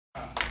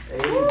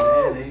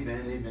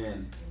amen,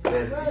 amen.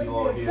 Glad to see you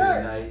all here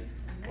tonight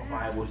for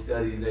Bible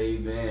studies,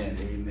 amen,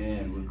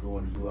 amen. We're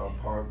going to do our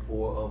part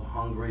 4 of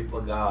Hungry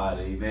for God,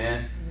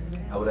 amen.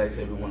 I would ask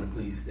everyone to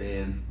please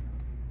stand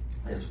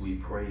as we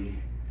pray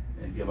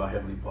and give our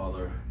Heavenly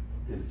Father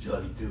his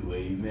just due,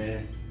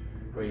 amen.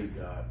 Praise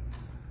God.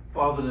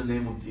 Father, in the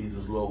name of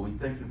Jesus, Lord, we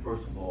thank you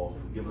first of all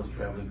for giving us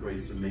traveling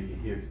grace to make it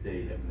here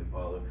today, Heavenly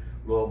Father.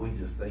 Lord, we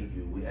just thank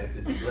you. We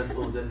ask that you bless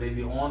those that may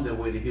be on their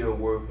way to hear a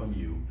word from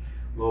you.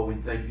 Lord,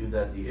 we thank you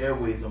that the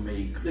airways are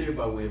made clear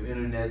by way of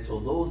internet, so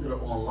those that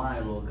are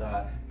online, Lord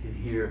God, can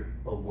hear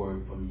a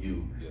word from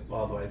you. Yes.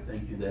 Father, I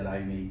thank you that I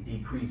may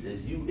decrease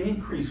as you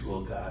increase,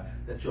 Lord God,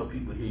 that your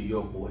people hear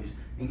your voice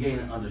and gain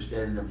an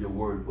understanding of your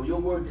word. For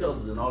your word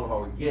tells us in all of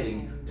our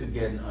getting to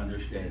get an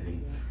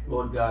understanding.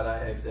 Lord God,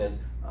 I ask that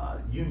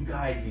you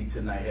guide me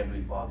tonight,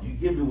 Heavenly Father. You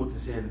give me what to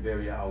say in the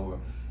very hour.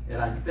 And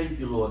I thank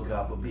you, Lord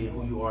God, for being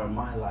who you are in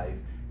my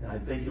life. And I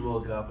thank you,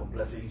 Lord God, for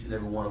blessing each and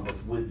every one of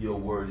us with your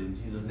word. In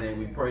Jesus' name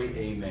we pray,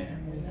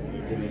 amen.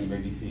 Amen. Amen. You may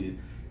be seated.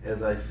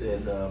 As I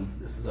said,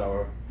 this is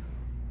our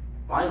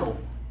final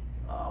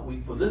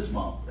week for this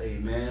month,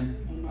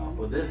 amen,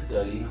 for this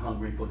study,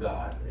 Hungry for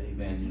God,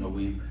 amen. You know,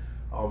 we've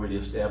already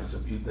established a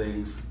few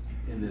things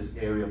in this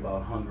area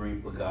about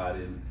hungering for God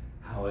and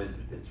how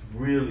it's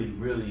really,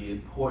 really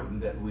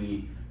important that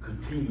we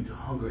continue to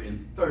hunger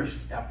and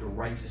thirst after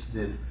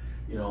righteousness,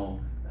 you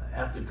know,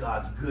 after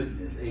God's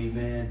goodness,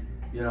 amen.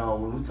 You know,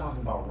 when we're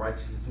talking about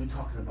righteousness, we're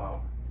talking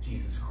about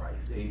Jesus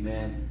Christ,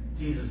 amen.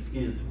 Jesus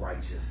is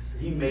righteous.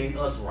 He made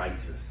us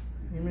righteous,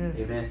 amen.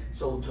 Amen.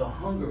 So to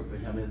hunger for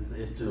him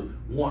is to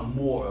want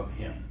more of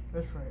him.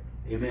 That's right.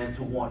 Amen.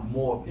 To want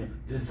more of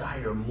him,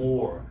 desire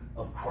more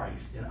of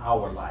Christ in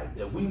our life,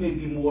 that we may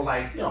be more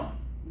like him.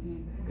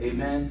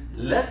 Amen.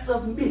 Less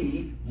of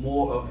me,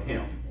 more of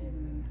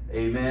him.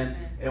 Amen.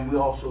 And we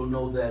also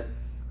know that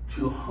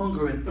to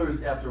hunger and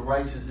thirst after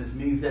righteousness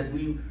means that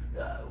we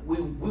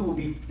will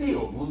be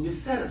filled, we'll be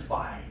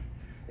satisfied.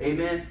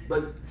 Amen.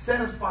 But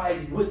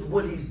satisfied with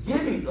what he's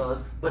giving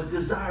us, but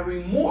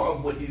desiring more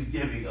of what he's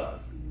giving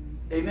us.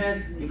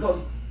 Amen.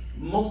 Because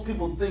most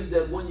people think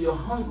that when you're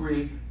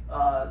hungry,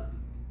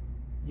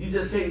 you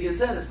just can't get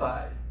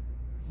satisfied.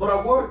 But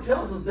our word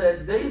tells us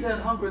that they that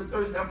hunger and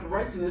thirst after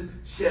righteousness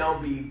shall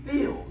be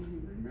filled.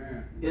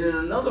 Amen. And in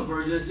another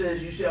version it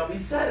says you shall be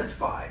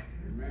satisfied.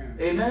 Amen.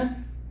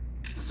 Amen.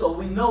 So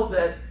we know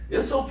that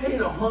it's okay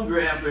to hunger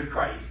after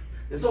Christ.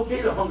 It's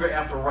okay to hunger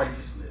after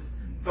righteousness,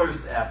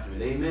 thirst after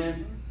it.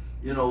 Amen.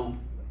 You know,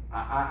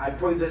 I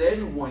pray that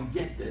everyone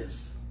get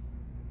this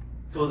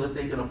so that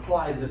they can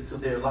apply this to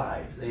their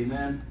lives.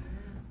 Amen.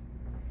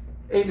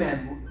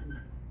 Amen.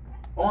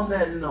 On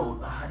that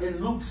note, in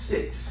Luke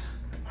 6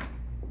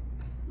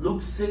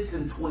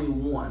 and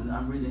 21,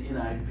 I'm reading the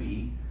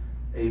NIV,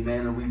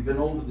 amen, and we've been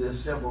over this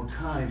several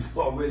times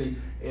already,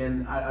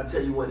 and I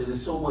tell you what, it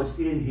is so much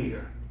in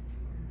here.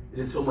 It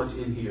is so much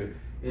in here.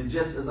 And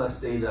just as I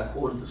stated, I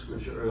quoted the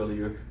scripture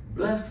earlier,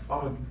 blessed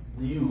are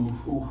you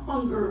who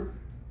hunger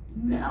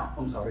now.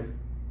 I'm sorry,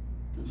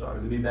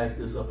 let me back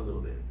this up a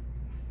little bit.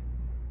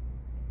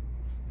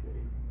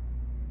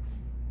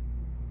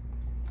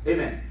 Okay.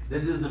 Amen.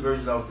 This is the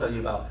version I was telling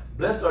you about.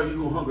 Blessed are you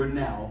who hunger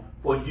now,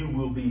 for you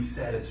will be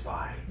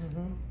satisfied.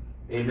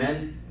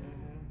 Amen.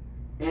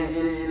 And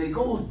it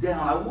goes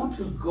down. I want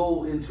to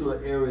go into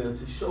an area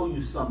to show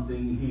you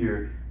something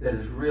here that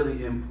is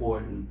really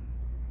important.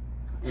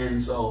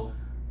 And so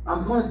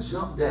I'm going to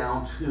jump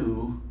down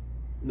to,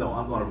 no,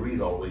 I'm going to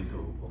read all the way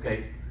through,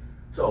 okay?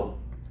 So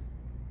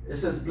it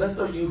says, blessed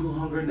are you who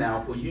hunger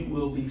now, for you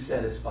will be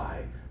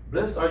satisfied.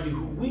 Blessed are you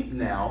who weep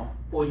now,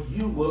 for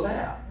you will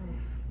laugh.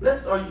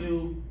 Blessed are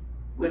you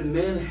when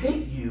men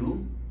hate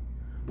you,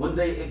 when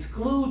they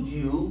exclude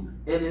you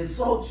and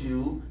insult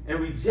you and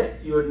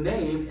reject your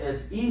name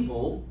as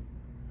evil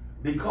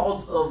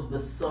because of the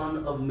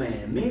Son of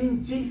Man,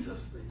 meaning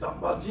Jesus. They talk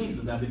about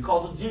Jesus now,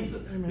 because of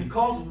Jesus. Amen.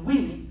 Because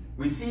we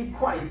receive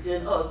Christ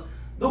in us,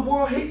 the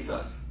world hates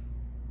us.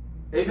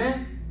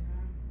 Amen?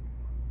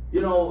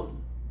 You know,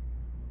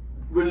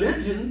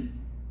 religion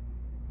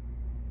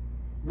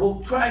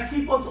will try to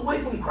keep us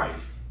away from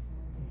Christ.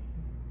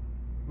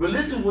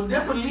 Religion will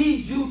never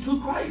lead you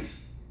to Christ.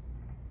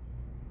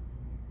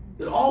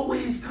 It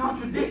always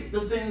contradicts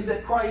the things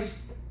that Christ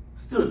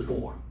stood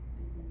for.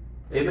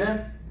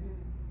 Amen?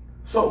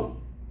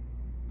 So,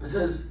 it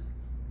says,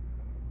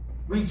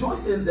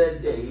 rejoice in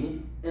that day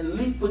and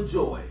leap for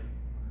joy,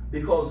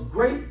 because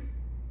great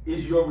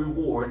is your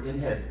reward in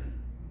heaven.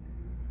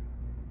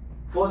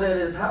 For that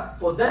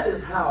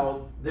is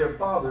how their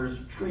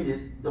fathers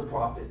treated the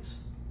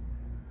prophets.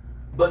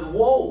 But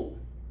woe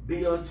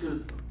be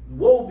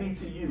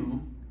to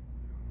you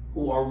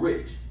who are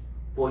rich,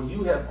 for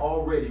you have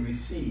already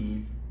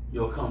received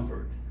your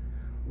comfort.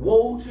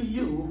 Woe to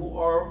you who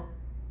are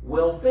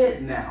well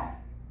fed now,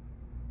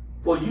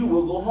 for you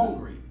will go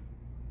hungry.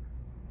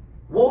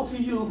 Woe to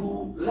you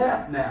who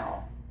laugh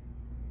now,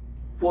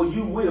 for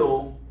you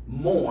will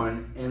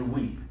mourn and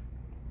weep.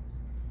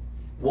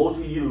 Woe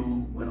to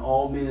you when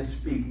all men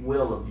speak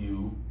well of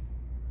you,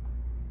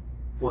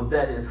 for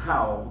that is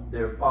how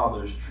their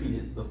fathers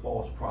treated the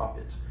false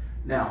prophets.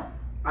 Now,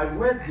 I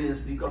read this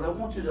because I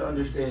want you to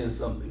understand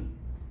something.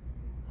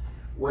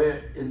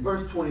 Where in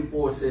verse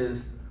 24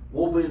 says,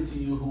 "Woe be unto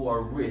you who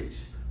are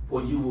rich,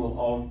 for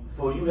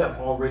you have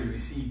already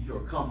received your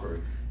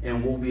comfort,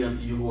 and woe be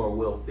unto you who are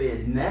well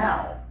fed.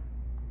 Now,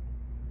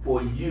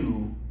 for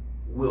you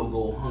will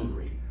go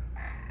hungry."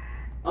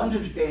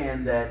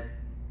 Understand that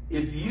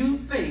if you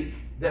think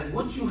that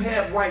what you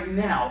have right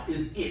now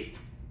is it,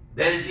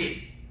 that is it.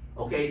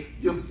 Okay,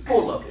 you're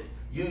full of it.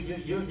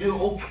 You're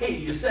okay.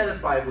 You're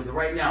satisfied with it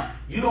right now.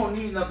 You don't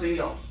need nothing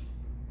else.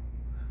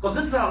 Because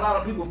this is how a lot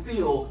of people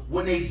feel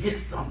when they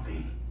get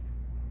something.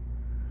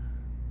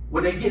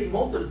 When they get,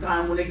 most of the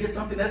time, when they get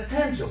something that's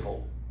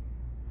tangible.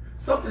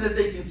 Something that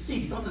they can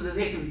see, something that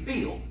they can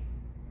feel.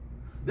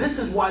 This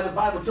is why the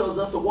Bible tells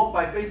us to walk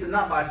by faith and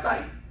not by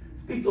sight.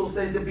 Speak those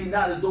things that be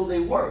not as though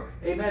they were.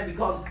 Amen.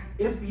 Because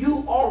if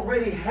you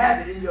already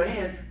have it in your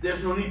hand,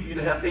 there's no need for you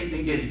to have faith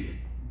in getting it.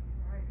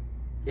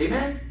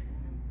 Amen.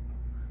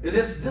 And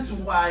this is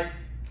why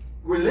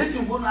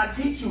religion will not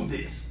teach you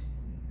this.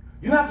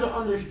 You have to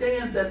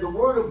understand that the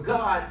word of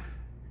God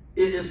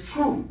is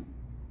true.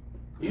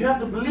 You have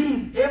to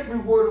believe every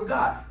word of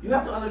God. You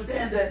have to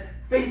understand that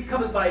faith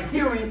comes by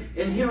hearing,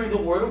 and hearing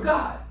the word of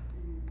God.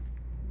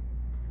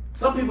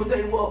 Some people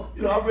say, well,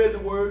 I read the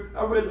word,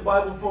 I read the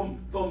Bible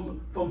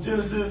from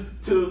Genesis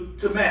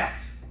to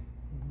maps.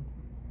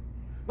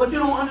 But you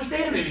don't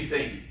understand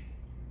anything.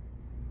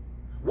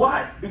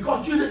 Why?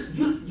 Because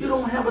you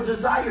don't have a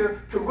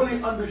desire to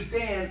really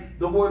understand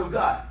the word of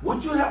God.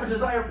 What you have a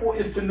desire for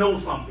is to know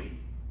something.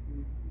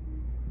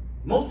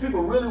 Most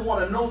people really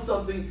want to know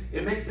something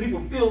and make people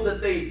feel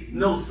that they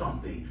know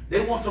something. They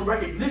want some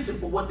recognition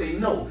for what they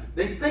know.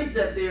 They think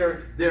that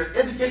their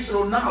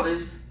educational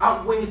knowledge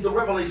outweighs the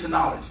revelation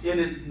knowledge, and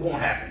it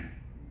won't happen.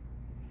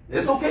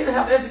 It's okay to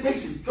have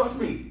education. Trust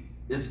me.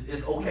 It's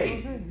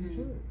okay.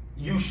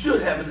 You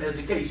should have an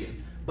education.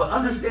 But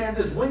understand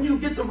this. When you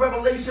get the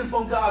revelation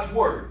from God's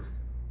word,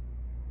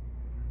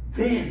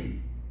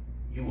 then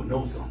you will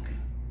know something.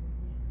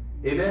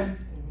 Amen?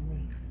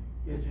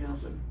 Yeah, Jan,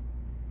 sir.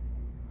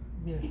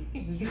 Yeah.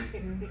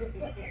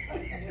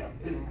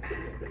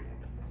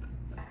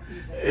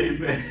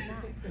 Amen.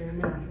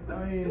 Amen.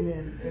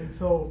 Amen. And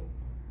so,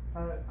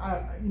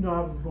 I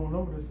was going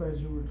over this as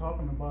you were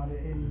talking about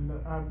it, and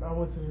I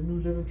went to the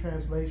New Living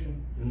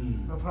Translation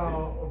of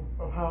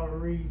how it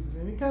reads,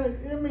 and it kind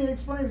of,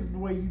 explains it the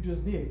way you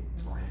just did.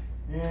 Okay.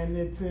 And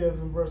it says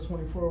in verse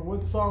 24,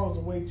 "What sorrows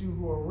await you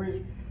who are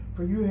rich,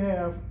 for you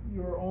have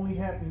your only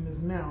happiness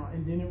now."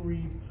 And then it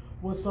reads,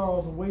 "What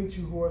sorrows await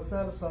you who are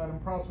satisfied and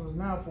prosperous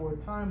now, for a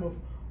time of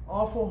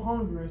awful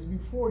hunger is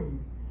before you.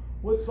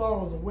 What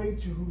sorrows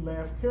await you who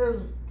laugh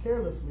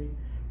carelessly,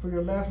 for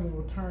your laughing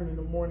will turn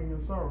into mourning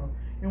and sorrow."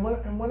 And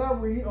when I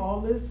read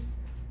all this,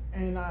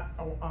 and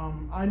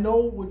I know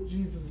what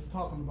Jesus is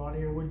talking about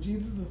here. What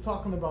Jesus is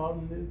talking about,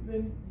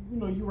 and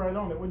you're right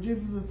on it. What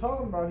Jesus is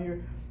talking about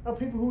here are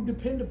people who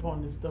depend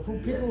upon this stuff,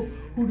 people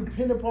who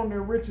depend upon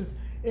their riches,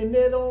 and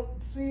they don't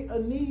see a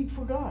need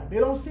for God. They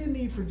don't see a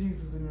need for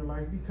Jesus in their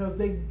life because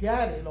they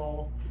got it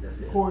all.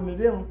 According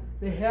to them,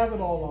 they have it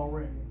all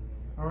already.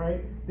 All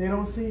right? They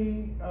don't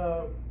see,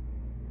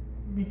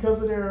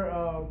 because of their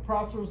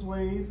prosperous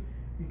ways,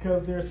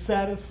 because they're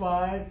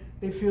satisfied,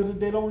 they feel that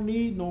they don't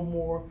need no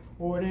more.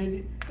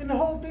 And the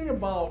whole thing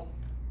about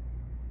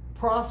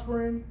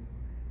prospering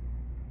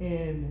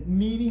and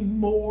needing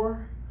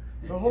more,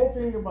 the whole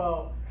thing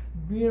about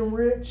being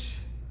rich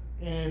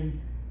and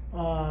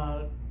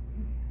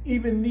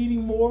even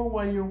needing more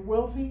while you're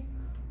wealthy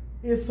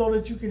is so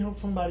that you can help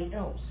somebody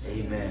else.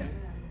 Amen.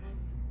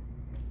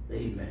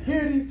 Amen.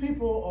 Here these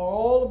people are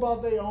all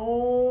about their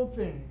own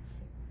things.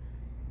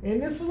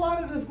 And there's a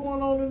lot of this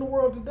going on in the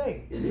world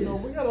today.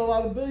 We got a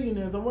lot of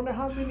billionaires. I wonder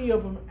how many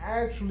of them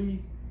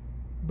actually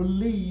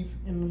believe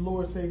in the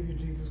Lord Savior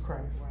Jesus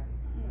Christ.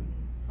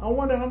 I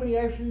wonder how many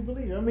actually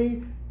believe.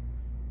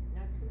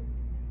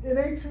 It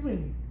ain't too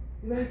many.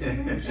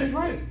 She's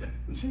right.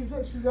 She's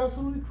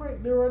absolutely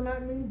correct. There are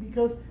not many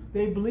because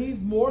they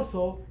believe more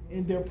so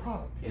in their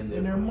product, in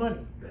their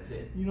money. That's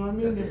it. You know what I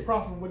mean? Their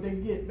profit, what they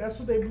get. That's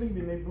what they believe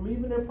in. They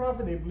believe in their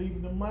profit. They believe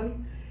in the money.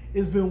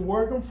 It's been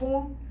working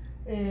for them.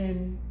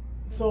 And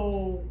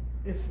so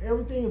if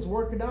everything is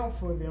working out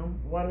for them,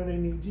 why do they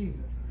need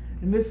Jesus?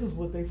 And this is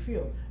what they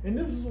feel. And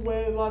this is the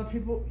way a lot of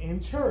people in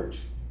church,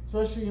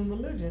 especially in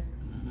religion,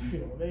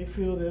 feel. They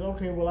feel that,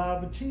 okay, well,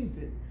 I've achieved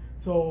it,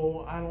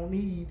 so I don't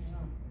need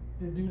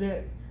to do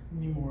that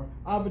anymore.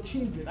 I've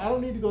achieved it. I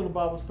don't need to go to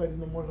Bible study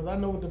no more because I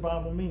know what the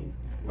Bible means.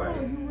 Right.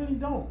 No, you really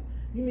don't.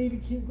 You need to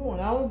keep going.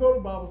 I don't go to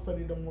Bible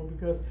study no more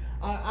because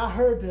I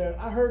heard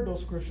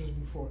those scriptures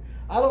before.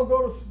 I don't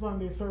go to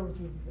Sunday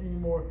services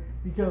anymore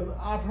because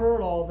I've heard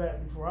all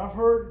that before. I've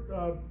heard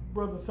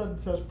Brother such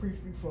and such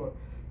preach before.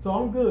 So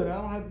I'm good.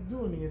 I don't have to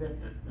do any of that.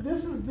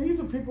 These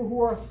are people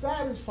who are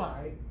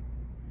satisfied,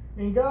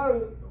 and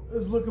God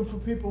is looking for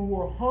people who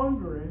are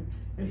hungering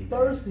and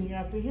thirsting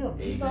after Him.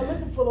 He's not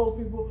looking for those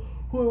people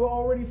who have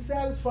already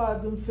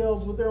satisfied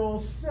themselves with their own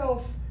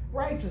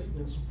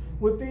righteousness.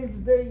 With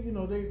things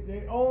that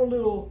they own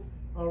little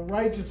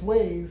righteous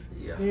ways,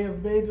 they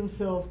have made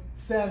themselves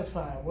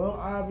satisfied. Well,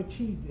 I've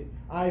achieved it.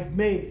 I've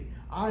made it.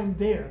 I'm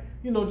there.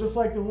 Just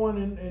like the one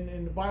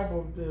in the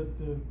Bible,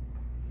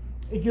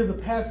 it gives a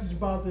passage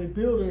about the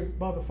builder,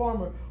 about the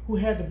farmer who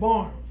had the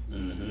barns.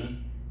 Mm-hmm.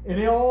 And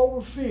they all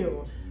were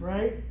filled,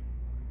 right?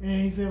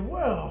 And he said,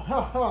 well,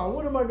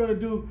 what am I going to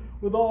do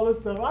with all this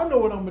stuff? I know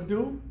what I'm going to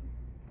do.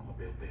 I'm going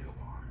to build bigger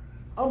barns.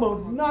 I'm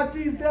going to knock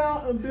these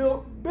down and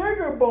build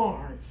bigger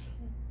barns.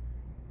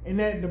 And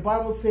that the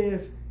Bible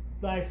says,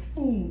 thy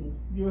fool,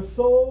 your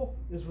soul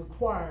is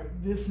required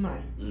this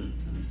night.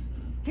 Mm-hmm.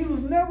 He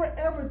was never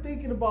ever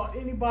thinking about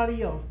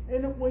anybody else.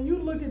 And when you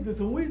look at this,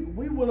 and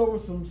we went over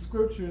some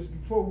scriptures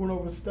before we went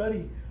over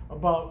study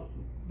about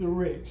the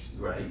rich.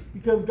 Right.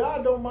 Because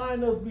God don't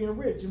mind us being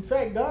rich. In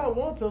fact, God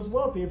wants us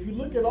wealthy. If you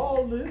look at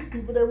all of these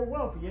people, they were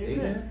wealthy.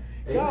 Amen.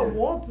 God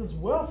wants us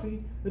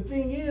wealthy. The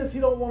thing is, he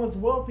don't want us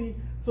wealthy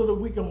so that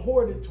we can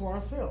hoard it to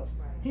ourselves.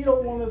 Right. He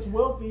don't want us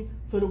wealthy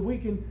so that we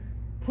can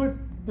put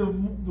the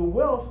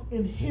wealth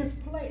in his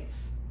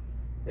place.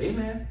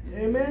 Amen.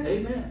 Amen.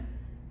 Amen.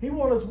 He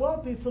wants us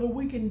wealthy so that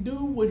we can do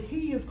what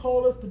he has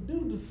called us to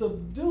do, to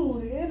subdue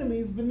the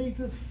enemies beneath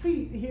his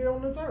feet here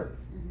on this earth.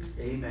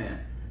 Mm-hmm. Amen.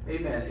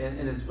 Amen.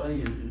 And it's funny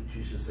you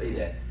should say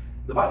that.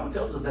 The Bible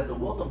tells us that the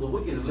wealth of the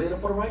wicked is laid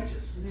up for the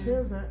righteous. It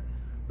says that.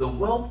 The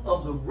wealth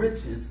of the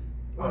riches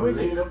are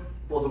laid up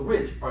for the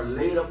rich, are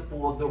laid up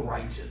for the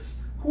righteous.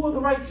 Who are the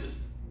righteous?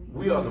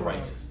 We are the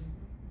righteous.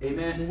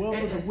 Amen. The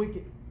wealth of the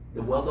wicked.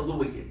 The wealth of the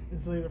wicked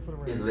is laid up for the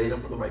righteous. Is laid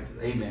up for the righteous.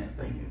 Amen.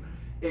 Thank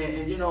you.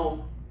 And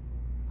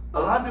a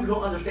lot of people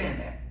don't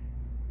understand that.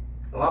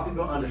 A lot of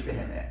people don't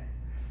understand that.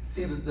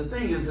 See, the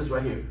thing is this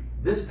right here.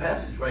 This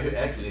passage right here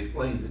actually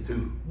explains it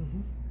too. Mm-hmm.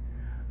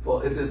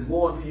 For it says,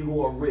 woe unto you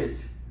who are rich,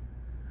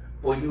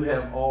 for you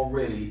have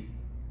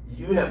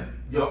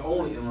your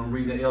only, and I'm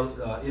reading the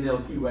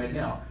NLT right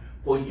now,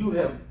 for you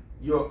have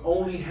your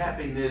only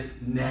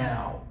happiness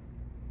now.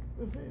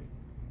 That's it.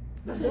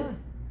 That's it.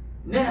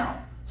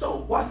 Now. So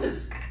watch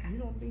this. You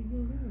don't think you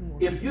need anymore.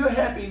 If you're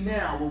happy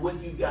now with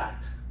what you got,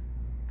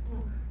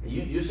 and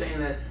you're saying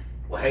that,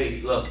 well,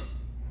 hey, look,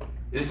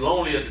 it's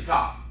lonely at the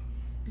top.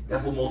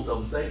 That's what most of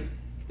them say.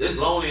 It's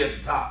lonely at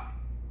the top.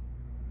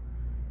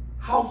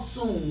 How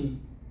soon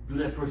do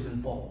that person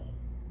fall?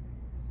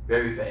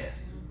 Very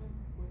fast.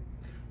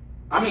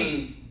 I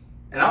mean,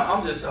 and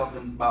I'm just talking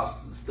about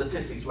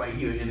statistics right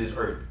here in this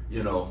earth.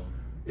 In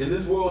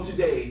this world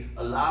today,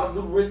 a lot of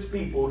the rich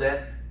people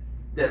that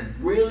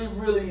really,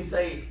 really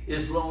say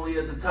it's lonely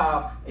at the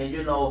top, and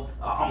I'm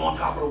on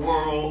top of the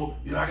world,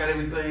 I got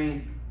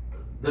everything.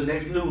 The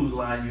next news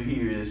line you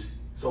hear is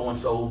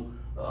so-and-so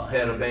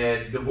had a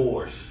bad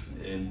divorce,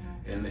 and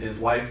his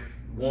wife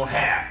won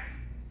half.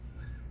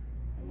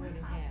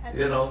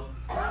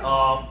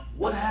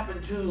 What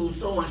happened to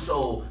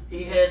so-and-so?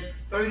 He had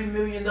 $30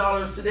 million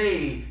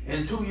today,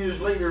 and 2 years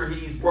later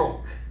he's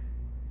broke.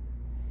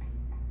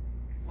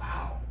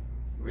 Wow,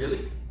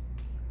 really?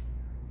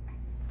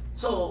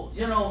 So,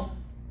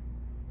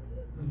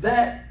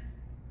 that,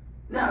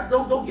 now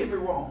don't get me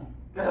wrong.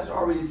 Pastor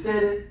already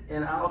said it,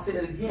 and I'll say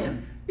it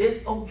again.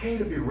 It's okay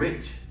to be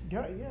rich.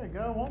 God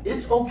wants it.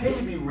 It's okay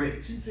to be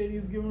rich. He said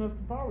he's giving us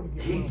the power to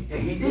get wealth.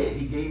 He did.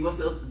 He gave us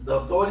the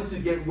authority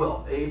to get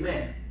wealth.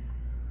 Amen.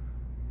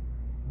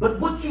 But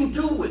what you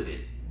do with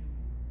it,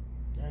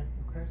 that's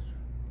the question.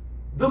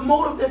 The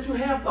motive that you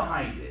have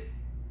behind it.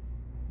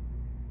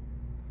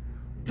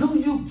 Do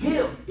you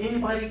give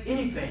anybody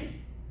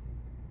anything?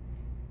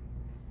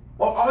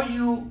 Or are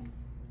you,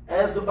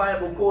 as the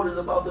Bible quoted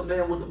about the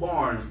man with the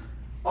barns,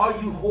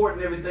 are you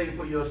hoarding everything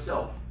for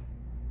yourself?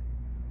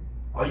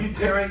 Are you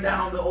tearing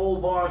down the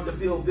old barns to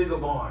build bigger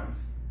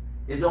barns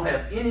and don't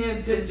have any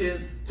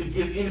intention to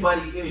give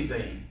anybody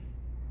anything?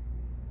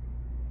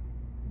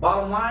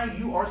 Bottom line,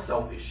 you are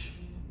selfish.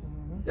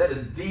 That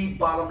is the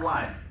bottom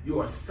line. You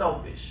are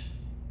selfish.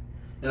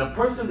 And a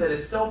person that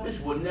is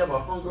selfish will never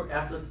hunger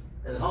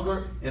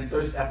and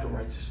thirst after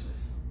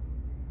righteousness,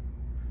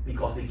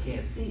 because they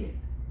can't see it.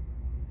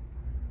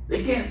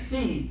 They can't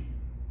see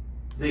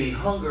the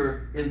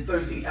hunger and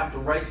thirsting after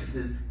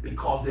righteousness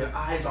because their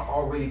eyes are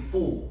already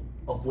full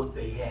of what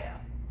they have.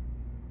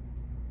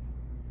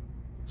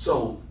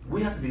 So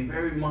we have to be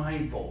very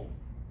mindful.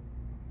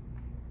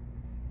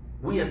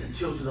 We as the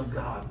children of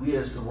God, we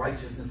as the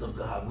righteousness of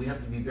God, we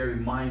have to be very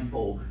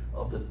mindful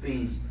of the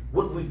things,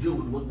 what we do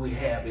with what we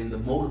have and the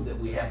motive that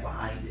we have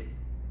behind it.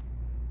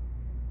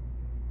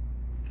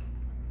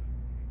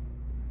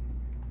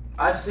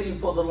 I've seen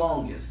for the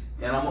longest,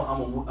 and I'm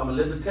a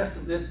living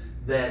testament,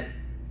 that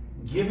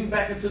giving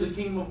back into the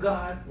kingdom of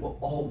God will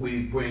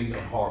always bring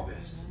a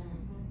harvest.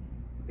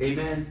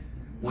 Amen.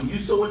 When you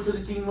sow into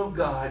the kingdom of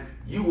God,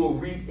 you will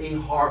reap a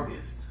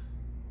harvest.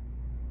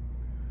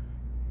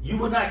 You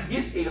will not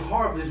get a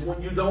harvest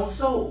when you don't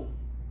sow.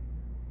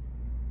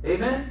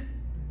 Amen.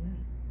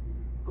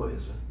 Go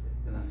ahead, sir.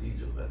 And I see you,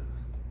 Joe.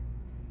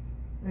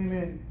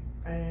 Amen.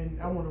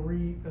 And I want to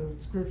read the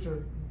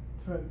scripture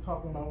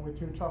talking about what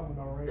you're talking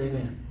about right now.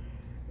 Amen.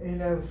 In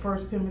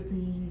 1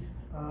 Timothy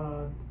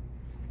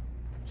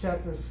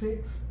chapter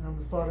 6, and I'm going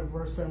to start at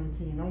verse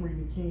 17. I'm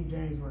reading the King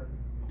James Version.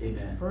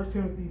 Amen. 1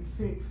 Timothy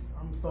 6,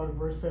 I'm going to start at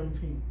verse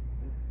 17.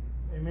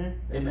 Amen?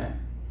 Amen.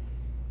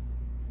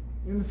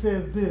 And it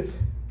says this,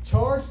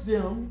 charge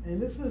them,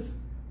 and this is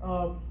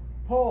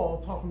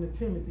Paul talking to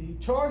Timothy,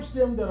 charge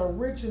them that are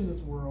rich in this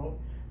world,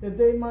 that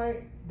they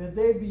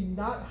be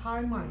not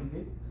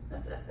high-minded,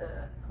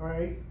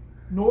 right,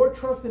 nor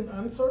trust in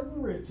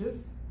uncertain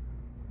riches,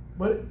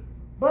 but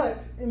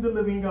in the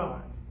living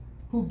God,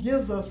 who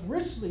gives us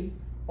richly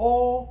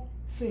all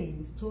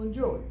things to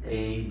enjoy.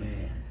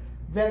 Amen.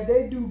 That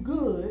they do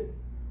good,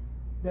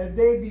 that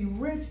they be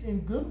rich in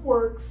good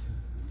works,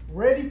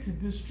 ready to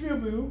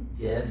distribute.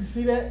 Yes. You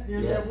see that?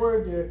 There's that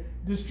word there,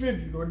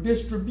 distribute or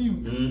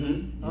distribute.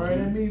 Mm-hmm. All right,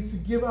 that means to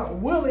give out,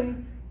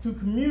 willing to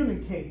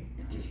communicate.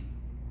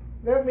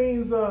 That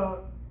means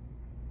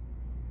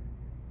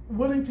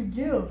willing to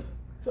give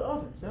to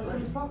others. That's what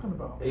he's talking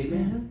about.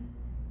 Amen.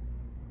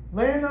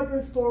 Laying up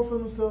in store for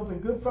themselves a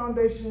good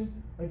foundation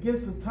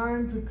against the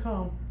time to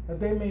come, that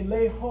they may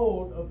lay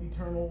hold of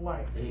eternal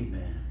life.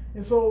 Amen.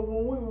 And so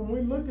when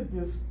we look at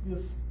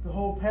the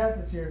whole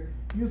passage here,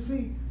 you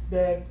see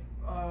that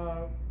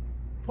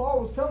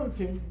Paul was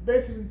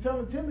basically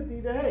telling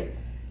Timothy that, hey,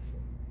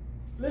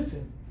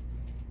 listen,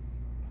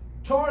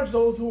 charge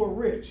those who are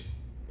rich.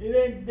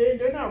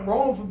 They're not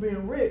wrong for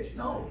being rich.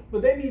 No.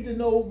 But they need to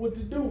know what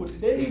to do with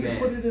it. They need Amen.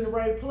 to put it in the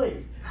right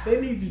place. They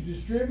need to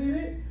distribute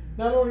it.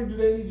 Not only do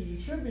they need to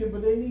distribute it,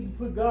 but they need to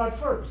put God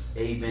first.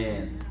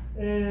 Amen.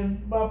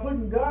 And by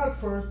putting God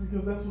first,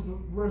 because that's what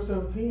verse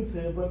 17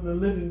 said, but the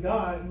living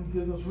God who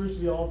gives us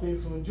richly all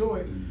things to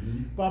enjoy,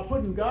 by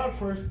putting God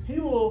first, he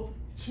will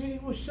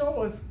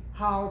show us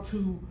how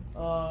to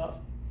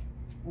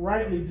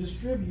rightly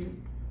distribute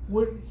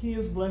what he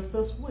has blessed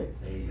us with.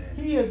 Amen.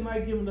 He has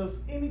not given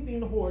us anything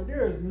to hoard.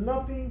 There is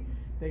nothing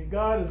that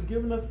God has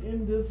given us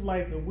in this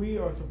life that we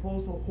are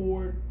supposed to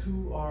hoard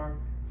to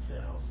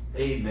ourselves.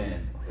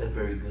 Amen. That's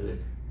very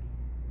good.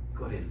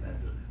 Go ahead,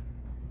 Pastor.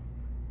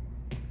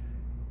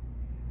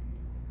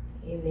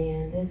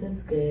 Amen. This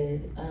is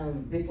good.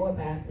 Before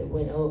Pastor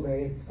went over,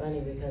 it's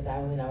funny because I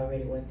had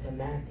already went to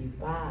Matthew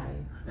 5,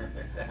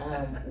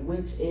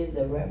 which is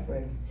a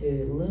reference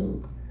to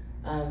Luke,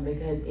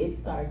 because it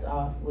starts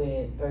off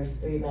with verse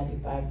 3, Matthew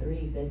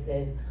 5:3, that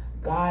says,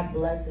 God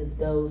blesses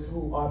those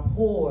who are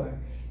poor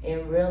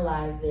and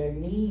realize their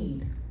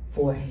need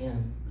for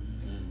him,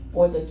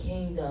 for the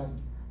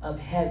kingdom of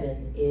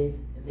heaven is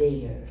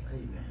theirs.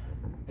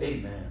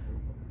 Amen.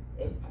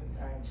 Amen. I'm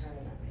sorry, I'm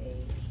turning my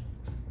page.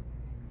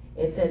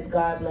 It says,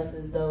 God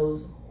blesses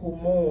those who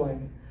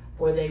mourn,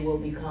 for they will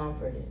be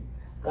comforted.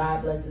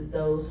 God blesses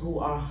those who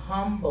are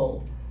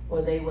humble,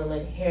 for they will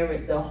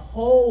inherit the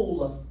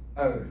whole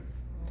earth.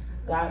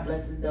 God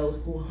blesses those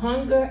who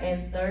hunger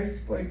and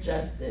thirst for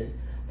justice,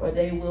 for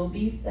they will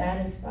be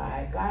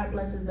satisfied. God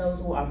blesses those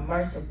who are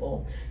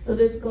merciful. So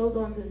this goes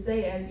on to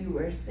say, as you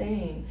were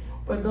saying,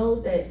 for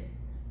those that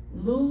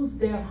lose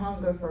their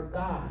hunger for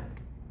God,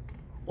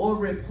 or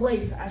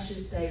replace, I should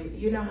say,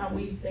 you know how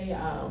we say,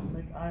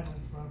 Make idols,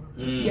 brother.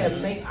 yeah,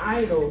 make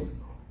idols,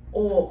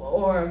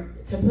 or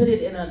to put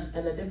it in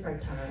a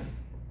different term,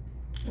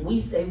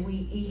 we say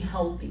we eat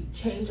healthy,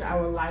 change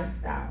our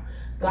lifestyle.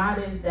 God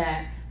is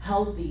that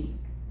healthy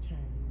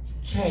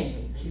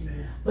change.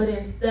 But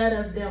instead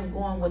of them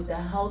going with the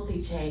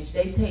healthy change,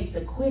 they take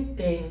the quick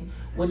thing,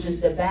 which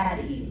is the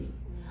bad eating,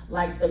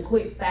 like the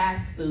quick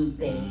fast food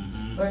things,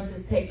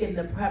 versus taking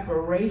the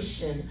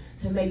preparation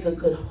to make a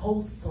good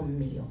wholesome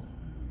meal.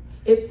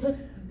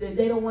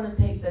 They don't want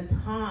to take the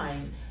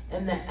time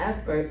and the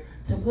effort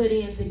to put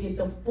in to get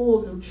the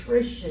full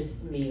nutritious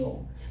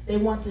meal. They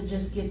want to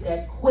just get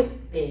that quick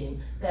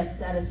thing that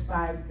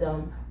satisfies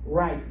them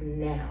right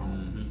now.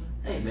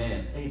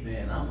 Amen.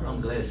 Amen.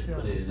 I'm glad you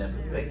put it in that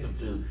perspective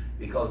too,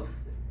 because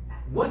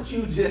what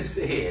you just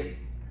said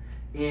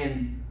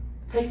in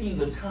taking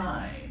the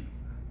time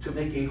to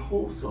make a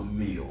wholesome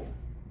meal,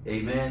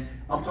 amen,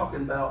 I'm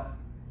talking about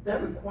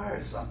that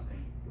requires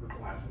something. It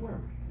requires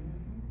work.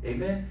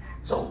 Amen.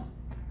 So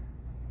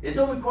it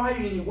don't require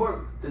you any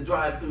work to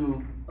drive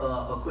through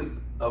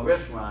a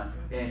restaurant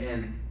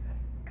and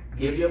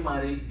give your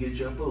money, get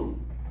your food.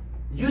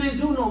 You didn't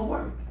do no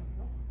work.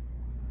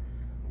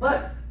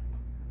 But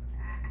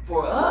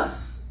for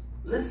us,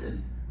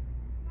 listen,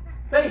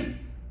 faith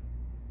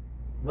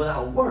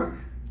without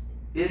works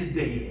is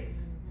dead.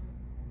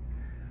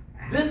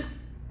 This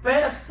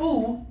fast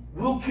food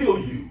will kill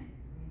you.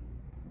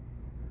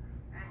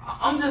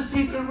 I'm just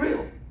keeping it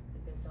real.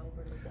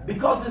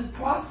 Because it's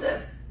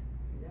processed.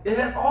 It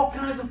has all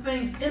kinds of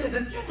things in it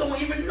that you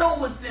don't even know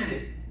what's in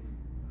it.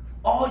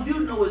 All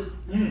you know is,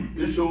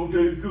 it sure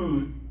tastes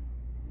good.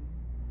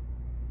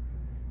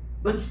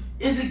 But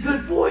is it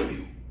good for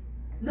you?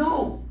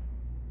 No.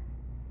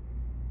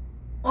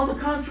 On the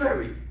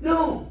contrary,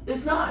 no,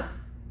 it's not.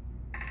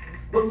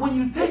 But when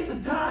you take the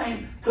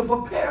time to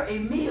prepare a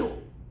meal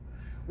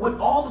with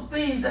all the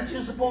things that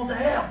you're supposed to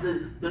have,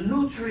 the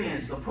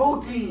nutrients, the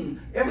proteins,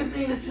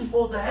 everything that you're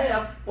supposed to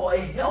have for a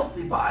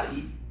healthy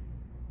body,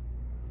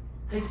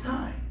 takes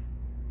time.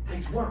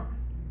 takes work.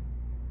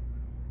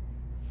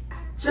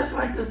 Just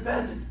like this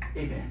passage.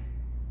 Amen.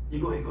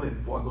 You go ahead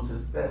before I go to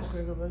this passage.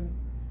 Okay,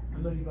 I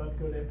know you're about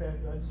to go to that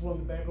passage. I just wanted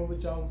to back over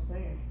what y'all was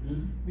saying.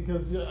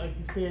 Because like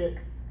you said,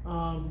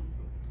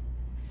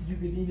 you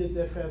could eat at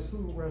that fast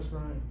food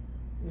restaurant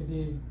and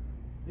then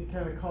it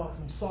kind of cause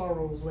some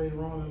sorrows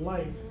later on in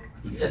life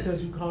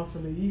because you're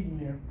constantly eating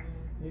there.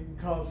 It can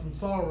cause some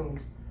sorrows.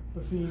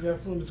 But see,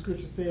 that's when the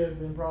scripture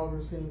says in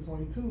Proverbs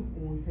 10:22,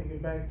 when we take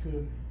it back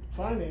to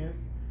finance,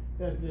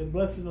 that the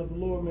blessing of the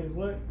Lord makes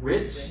what?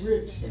 Rich.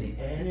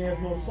 And he has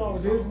no sorrow.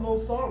 There's no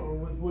sorrow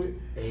with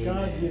what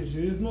God gives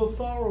you. There's no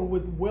sorrow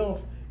with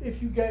wealth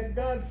if you got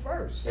God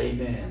first.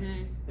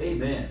 Amen.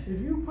 Amen.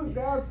 If you put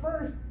God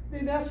first,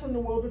 then that's when the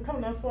world will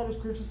come. That's why the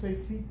scriptures say,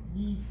 seek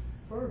ye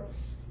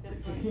first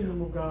the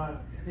kingdom of God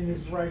and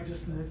his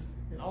righteousness,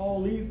 and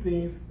all these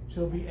things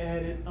shall be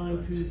added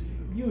unto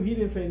you. He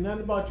didn't say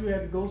nothing about you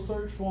had to go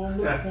search for him,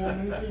 look for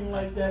him, anything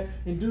like that.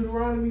 In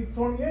Deuteronomy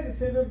 28, it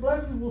said the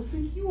blessings will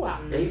seek you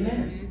out.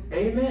 Amen.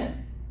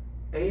 Amen.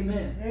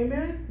 Amen.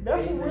 Amen.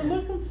 That's what we're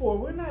looking for.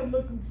 We're not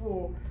looking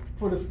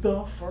for the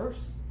stuff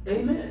first.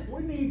 Amen.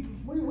 We need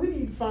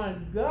to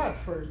find God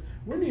first.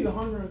 We need a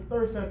hunger and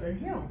thirst after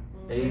him.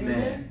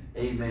 Amen.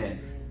 Amen.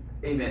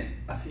 Amen.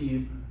 I see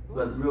you.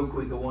 But real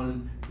quick, I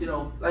want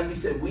to, like you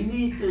said, we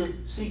need to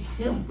seek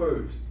him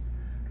first.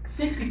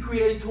 Seek the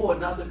creator,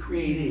 not the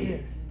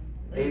created.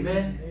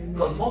 Amen?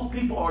 Because most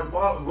people are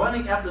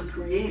running after the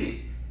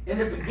created, and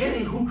they're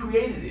forgetting who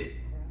created it.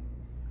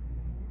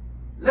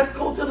 Let's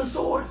go to the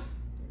source.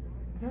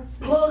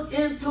 Plug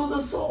into the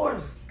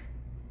source.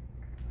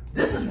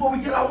 This is where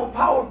we get our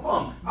power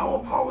from. Our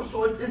power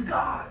source is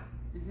God.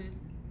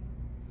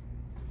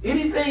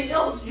 Anything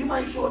else, you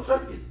might short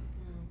circuit.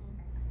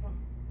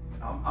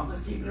 I'm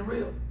just keeping it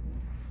real.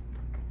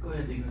 Go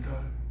ahead, Deacon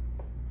Carter.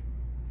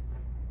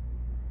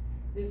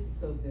 This is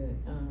so good.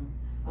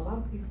 A lot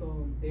of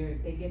people,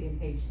 they get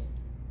impatient.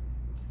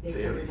 They get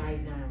it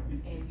right now,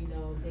 and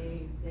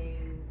they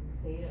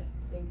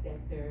think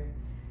that they're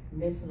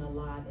missing a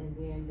lot, and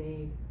then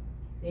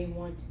they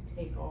want to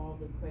take all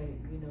the credit.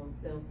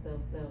 Self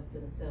to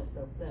the self,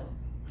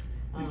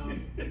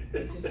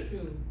 which is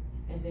true.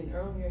 And then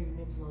earlier you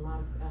mentioned a lot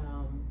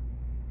of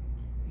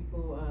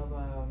people of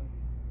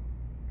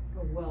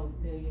wealth,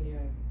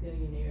 millionaires,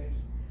 billionaires,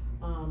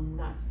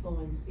 not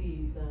sowing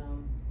seeds.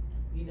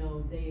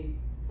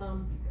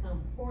 Some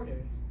become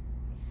hoarders,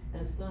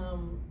 and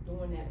some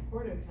during that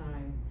hoarder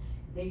time,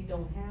 they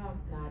don't have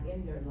God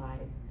in their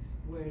life,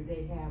 where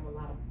they have a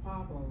lot of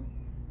problems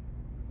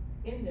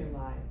in their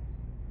life,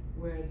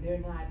 where they're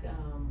not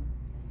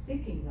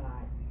seeking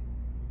God.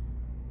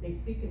 They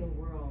seek in the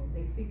world,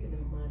 they seek in the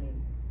money,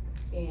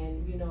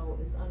 and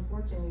it's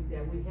unfortunately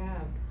that we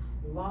have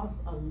lost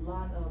a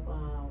lot of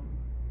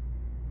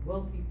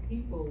wealthy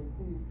people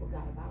who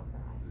forgot about God.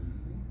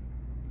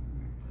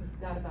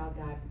 Forgot about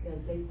God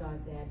because they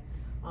thought that,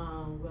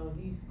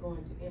 he's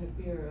going to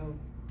interfere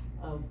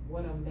of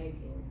what I'm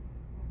making.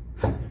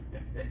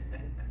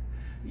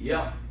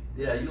 Yeah,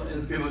 you're gonna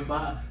interfere with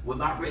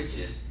my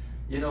riches.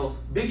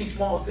 Biggie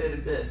Small said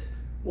it best.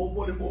 More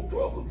money, more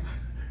problems.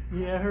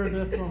 Yeah, I heard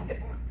that song.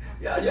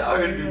 Yeah, I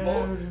heard it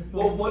before.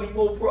 More money,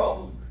 more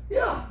problems.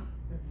 Yeah.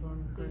 That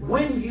song is great.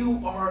 When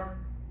you are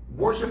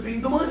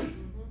worshiping the money,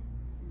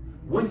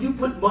 when you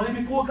put money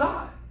before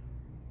God,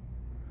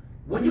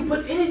 when you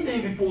put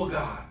anything before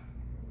God,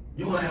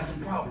 you're going to have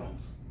some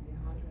problems.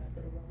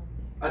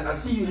 I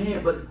see your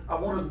hand, but I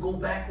want to go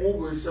back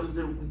over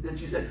something that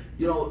you said.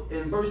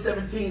 In verse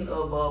 17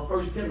 of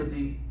 1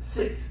 Timothy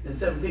 6 and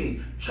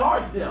 17,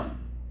 charge them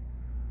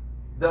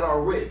that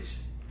are rich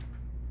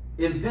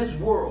in this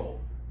world,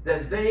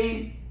 that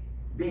they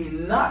be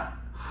not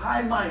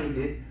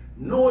high-minded,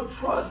 nor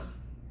trust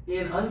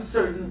in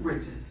uncertain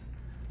riches,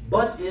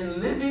 but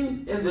in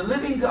the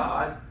living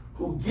God,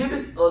 who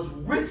giveth us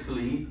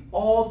richly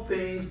all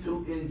things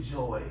to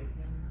enjoy.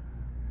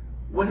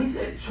 When he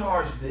said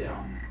charge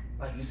them,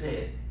 like you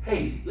said,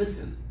 hey,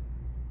 listen,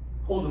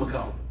 hold them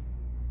accountable.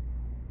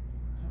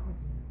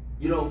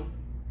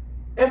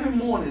 Every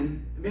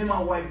morning, me and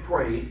my wife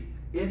pray,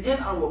 and in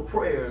our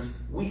prayers,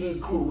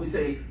 we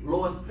say,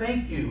 Lord,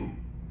 thank you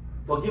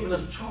for giving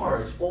us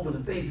charge over the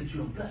things that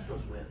you have blessed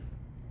us with.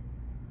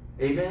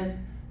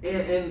 Amen?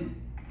 And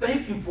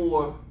thank you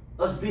for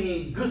us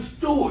being good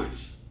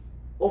stewards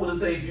over the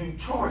things you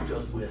charge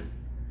us with,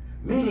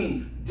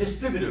 meaning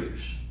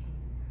distributors,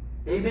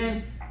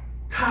 amen,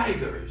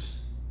 tithers,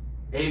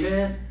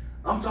 amen.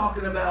 I'm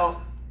talking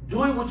about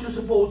doing what you're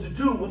supposed to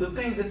do with the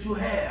things that you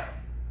have,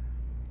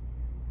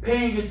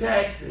 paying your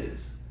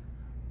taxes,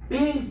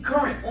 being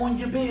current on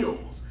your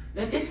bills,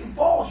 and if you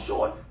fall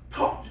short,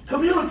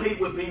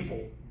 communicate with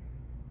people.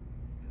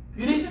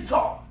 You need to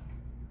talk,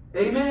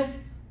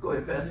 amen. Go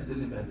ahead, Pastor.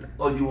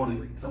 Oh, you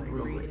want something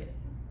real quick?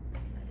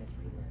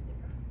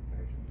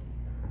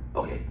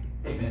 Okay,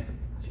 amen.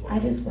 I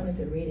just wanted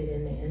to read it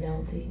in the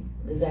NLT,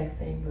 the exact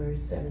same verse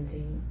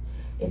 17.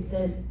 It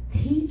says,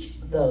 teach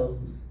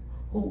those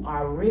who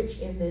are rich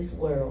in this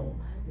world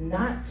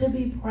not to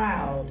be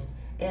proud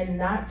and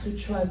not to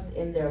trust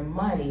in their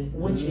money,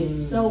 which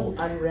is so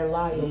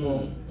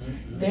unreliable.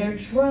 Their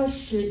trust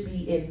should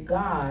be in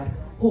God,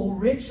 who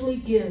richly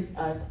gives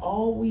us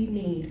all we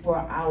need for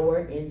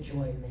our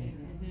enjoyment.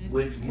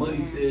 Which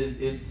money says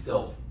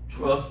itself.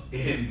 Trust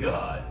in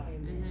God.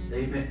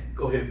 Amen.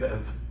 Go ahead,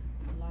 Pastor.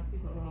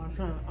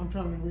 I'm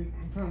trying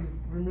to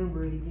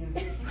remember it again.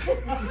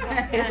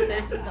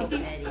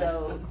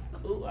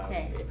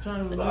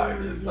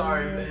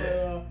 Sorry,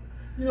 man.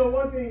 You know,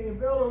 one thing,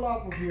 if Elder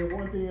Locke was here,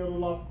 one thing Elder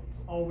Locke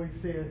always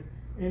says,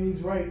 and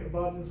he's right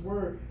about this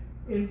word,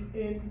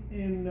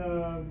 in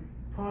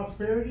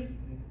prosperity,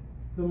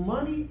 the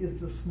money is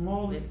the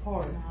smallest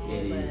part.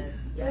 It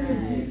is. It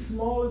is the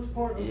smallest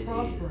part of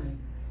prospering.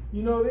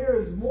 You know, there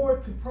is more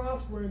to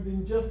prospering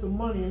than just the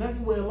money, and that's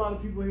the way a lot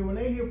of people hear. When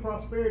they hear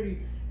prosperity,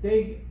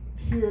 they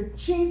hear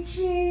ching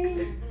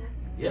ching.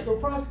 Yep. But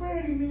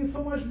prosperity means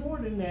so much more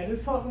than that.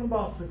 It's talking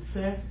about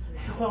success.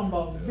 It's talking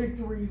about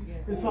victories.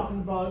 It's talking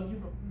about,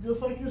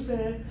 just like you're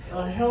saying,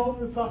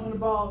 health. It's talking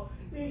about,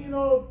 you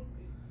know,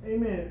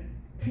 amen,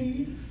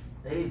 peace.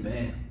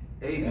 Amen.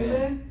 Amen.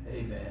 Amen.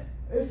 Amen.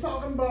 It's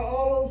talking about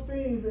all those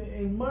things,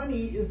 and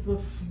money is the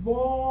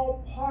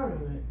small part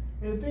of it.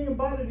 And the thing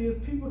about it is,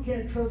 people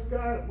can't trust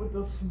God with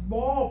the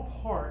small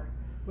part,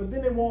 but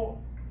then they want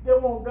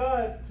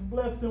God to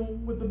bless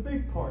them with the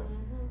big part.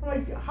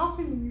 Like, how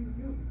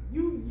can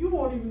you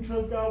won't even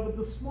trust God with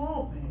the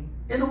small thing?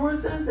 And the word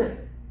says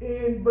that.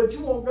 But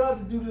you want God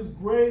to do this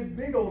great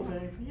big old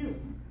thing for you.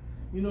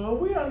 You know, and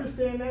we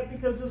understand that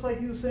because just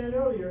like you were saying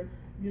earlier,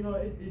 you know,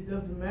 it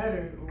doesn't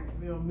matter,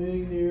 you know,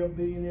 millionaire,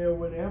 billionaire,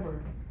 whatever.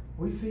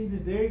 We see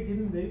that they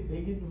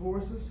get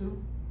divorces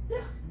too.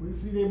 Yeah. We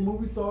see their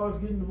movie stars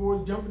getting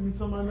divorced, jumping in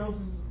somebody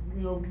else's,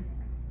 you know,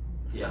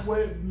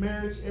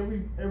 marriage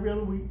every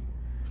other week.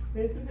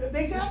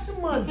 They got the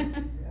money.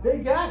 They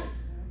got it.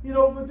 You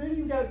know, but then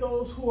you got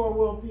those who are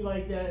wealthy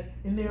like that,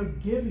 and they're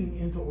giving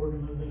into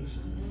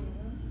organizations.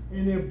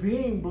 And they're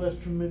being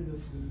blessed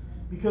tremendously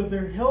because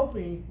they're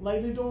helping,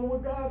 like they're doing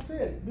what God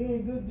said,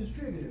 being good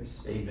distributors.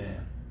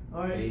 Amen.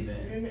 All right.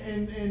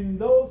 Amen. And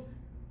those,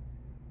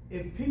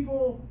 if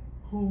people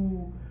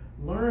who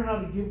learn how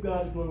to give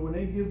God the glory, when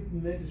they give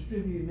and they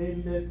distribute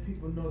and they let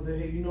people know that,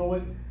 hey, you know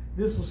what,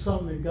 this was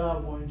something that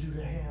God wanted you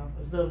to have,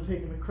 instead of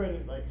taking the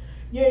credit like,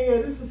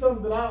 yeah, this is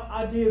something that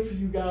I did for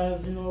you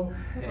guys, you know.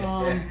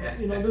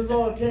 You know, this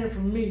all came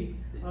from me.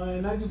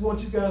 And I just want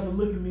you guys to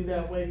look at me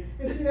that way.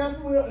 And see, that's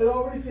what it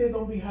already said,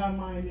 don't be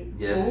high-minded.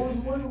 Yes.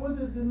 What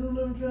did the New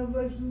Living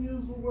Translation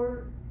use the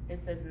word?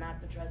 It says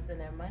not to trust in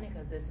their money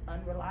because it's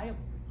unreliable.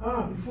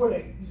 Before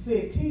that, you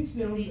said teach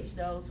them. Teach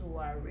those who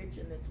are rich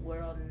in this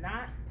world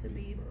not to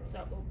be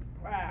so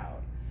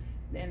proud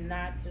and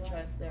not to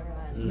trust their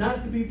money.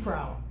 Not to be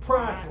proud.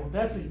 Prideful.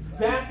 That's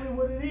exactly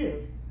what it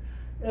is.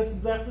 That's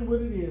exactly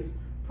what it is.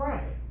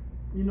 Pride.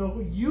 You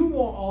know, you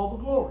want all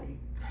the glory.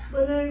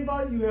 But it ain't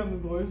about you having the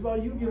glory. It's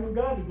about you giving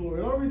God the glory.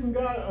 The only reason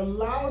God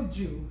allowed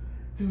you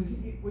to,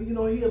 you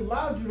know, He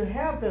allowed you to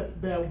have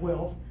that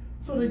wealth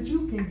so that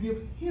you can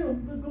give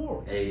Him the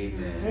glory.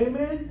 Amen.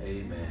 Amen?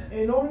 Amen.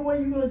 And the only way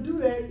you're going to do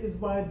that is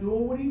by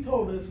doing what He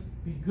told us,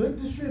 be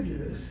good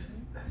distributors.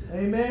 That's it.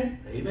 Amen?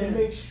 Amen. And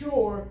make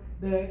sure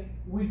that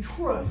we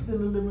trust in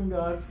the living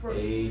God first.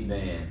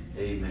 Amen.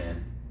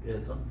 Amen.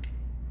 Yes,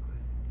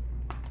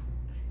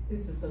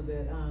 This is so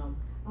good.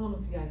 I don't know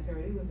if you guys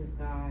heard. It was this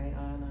guy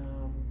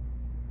on.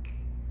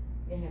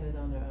 They had it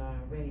on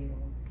the radio,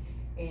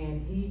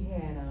 and he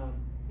had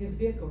his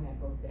vehicle had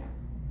broke down.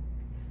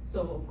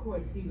 So of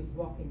course he was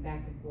walking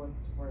back and forth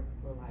to work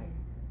for like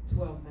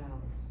 12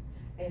 miles,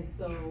 and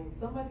so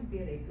somebody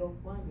did a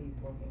GoFundMe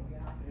for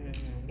him.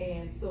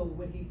 And so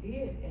what he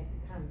did at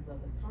the kindness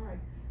of his heart.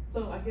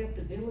 So I guess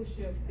the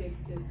dealership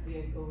fixed his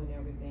vehicle and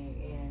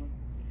everything, and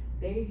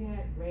they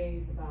had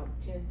raised about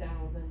 10,000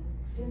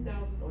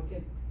 or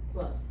 10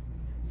 plus.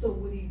 So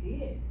what he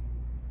did,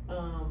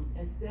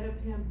 instead of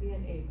him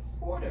being a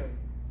hoarder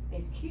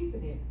and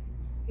keeping it,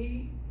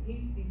 he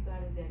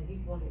decided that he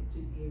wanted to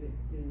give it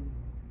to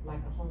like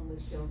a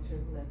homeless shelter,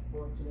 less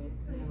fortunate.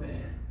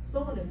 Amen.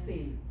 Sowing a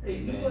seed.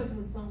 Amen. He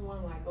wasn't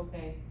someone like,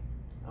 okay,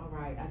 all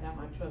right, I got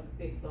my truck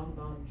fixed, so I'm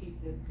going to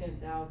keep this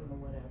 10,000 or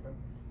whatever.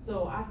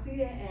 So I see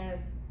that as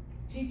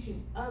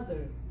teaching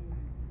others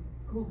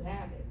who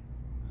have it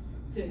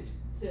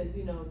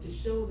to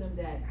show them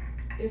that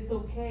it's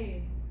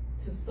okay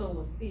to sow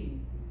a seed,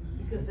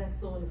 because that's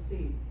sowing a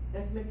seed.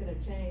 That's making a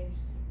change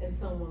in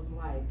someone's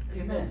life.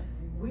 Amen.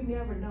 We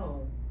never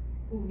know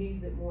who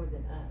needs it more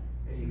than us.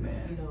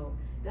 Amen. You know,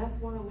 that's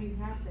why we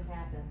have to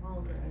have that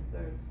hunger and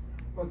thirst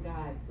for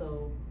God,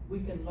 so we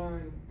can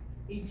learn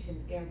each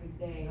and every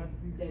day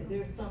that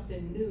there's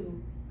something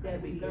new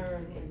that we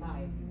learn in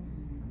life.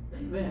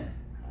 Amen.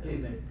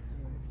 Amen.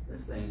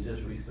 This thing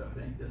just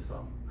restarted. Ain't this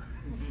something?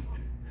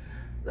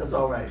 That's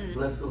all right.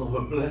 Bless the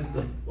Lord. Bless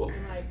the Lord.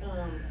 Like,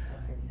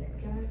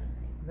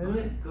 Go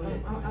ahead. Go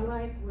ahead. I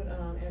like what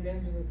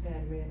Evangelist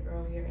had read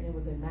earlier, and it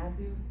was in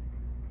Matthews.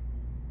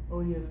 Oh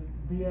yeah,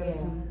 the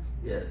Beatitudes.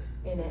 Yes.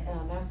 In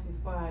Matthew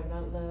 5, and I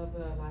love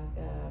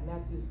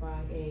Matthew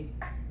 5:8.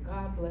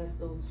 God bless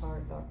those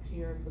hearts are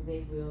pure, for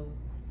they will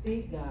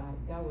see God.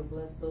 God will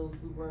bless those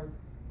who work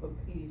for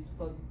peace,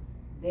 for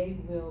they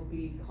will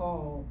be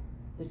called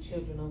the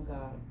children of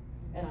God.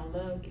 And I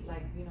love,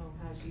 like, you know,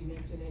 how she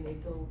mentioned, and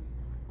it goes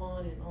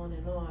on and on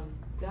and on.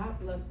 God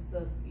blesses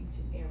us each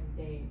and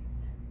every day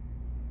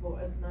for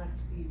us not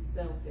to be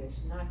selfish,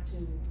 not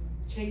to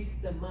chase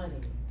the money,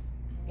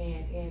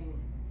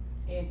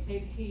 and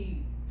take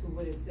heed to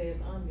what it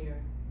says on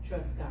there.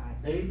 Trust God.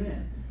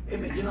 Amen.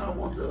 Amen. You know, I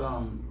want to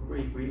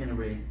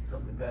reiterate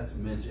something Pastor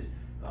mentioned.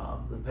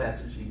 The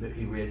passage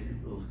he read,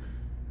 it was,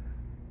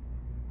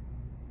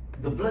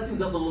 the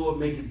blessings of the Lord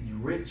maketh you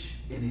rich,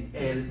 and it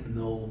addeth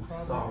no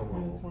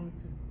sorrow.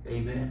 10:22.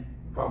 Amen.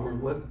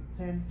 Proverbs what?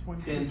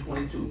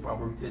 10:22.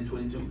 Proverbs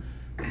 10:22.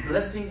 The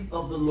blessings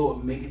of the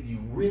Lord maketh you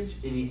rich,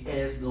 and he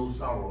adds no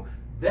sorrow.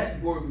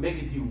 That word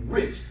maketh you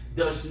rich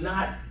does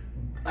not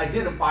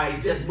identify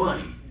just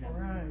money.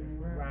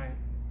 Right.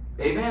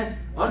 Amen.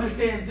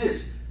 Understand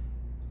this.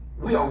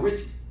 We are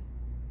rich.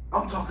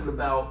 I'm talking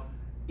about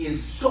in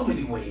so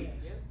many ways.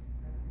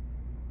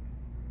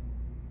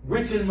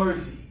 Rich in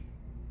mercy.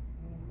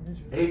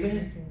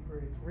 Amen.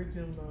 Rich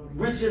in love.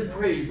 Rich in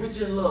praise,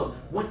 rich in love.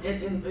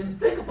 And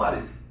think about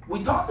it.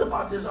 We talked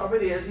about this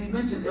already, as he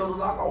mentioned. Elder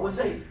Locke always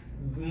say,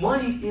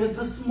 money is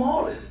the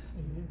smallest.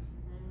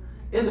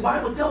 And the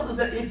Bible tells us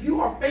that if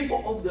you are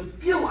faithful over the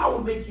few, I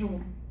will make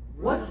you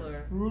what?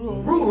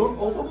 Ruler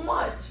over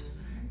much.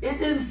 It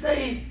didn't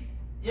say,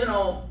 you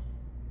know,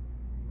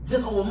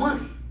 just over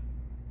money.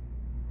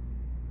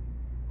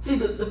 See,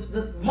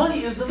 the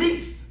money is the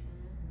least.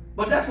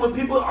 But that's what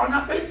people are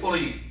not faithful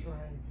in.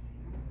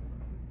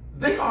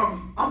 They are,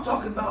 I'm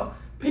talking about,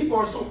 people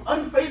are so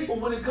unfaithful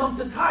when it comes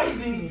to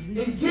tithing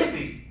and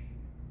giving.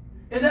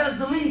 And that is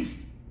the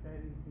least.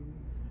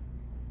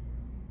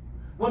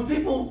 When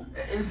people,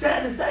 and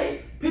sad to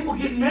say, people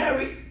get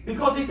married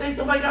because they think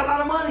somebody got a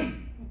lot of money.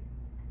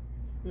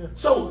 Yeah.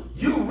 So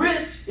you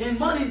rich in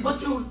money,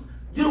 but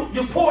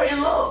you're poor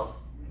in love.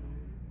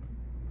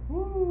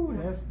 Ooh,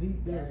 that's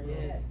deep there.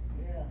 Yes.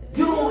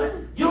 You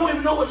don't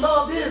even know what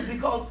love is,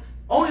 because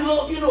only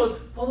love you know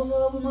is for the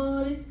love of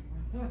money.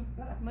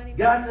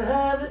 Got to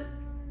have it.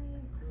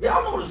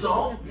 Y'all know the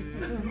song.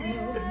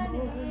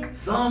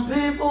 Some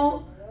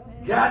people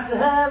got to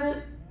have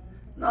it.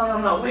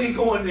 No, we ain't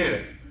going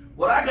there.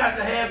 What I got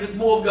to have is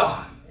more of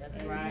God.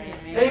 That's right.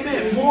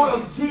 Amen. More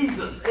of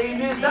Jesus.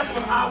 Amen. That's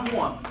what I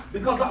want.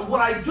 Because what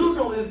I do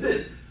know is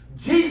this.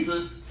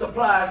 Jesus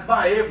supplies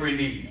my every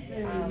need.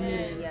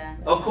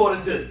 Amen.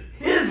 According to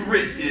his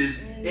riches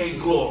in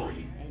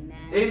glory.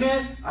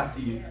 Amen. I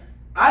see you.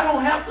 I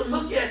don't have to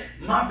look at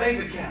my bank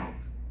account.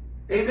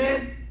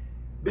 Amen.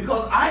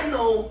 Because I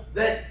know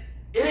that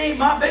it ain't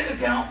my bank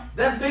account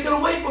that's making a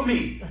way for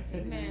me.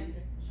 Amen.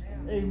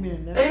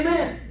 Amen.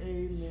 Amen.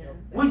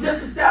 We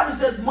just established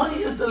that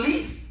money is the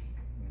least.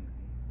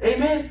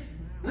 Amen.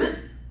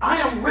 I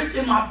am rich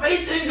in my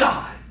faith in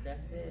God.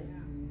 That's it.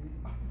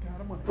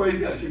 Praise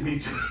God, she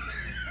beat you.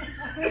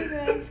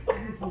 I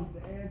just want to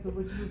add to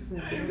what you were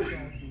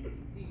saying.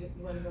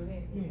 You want to go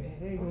ahead? Yeah,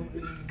 there you go.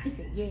 He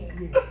said,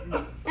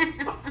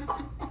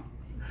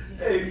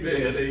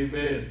 Amen.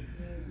 Amen.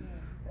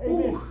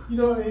 Amen. You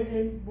know,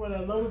 and what I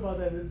love about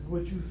that is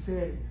what you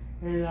said.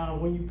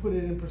 And when you put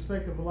it in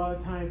perspective, a lot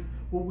of times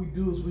what we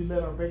do is we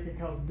let our bank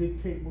accounts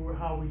dictate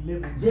how we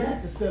live.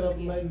 Yes. Instead of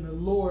letting the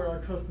Lord, our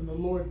trust in the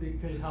Lord,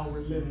 dictate how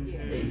we're living.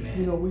 Amen.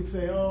 You know, we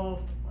say,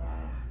 oh,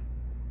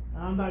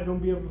 I'm not going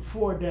to be able to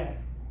afford that.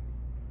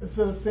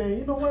 Instead of saying,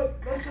 you know what,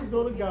 let's just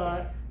go to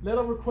God, let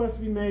our requests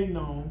be made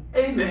known.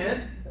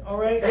 Amen. All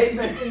right?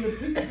 Amen. And the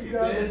peace of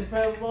God that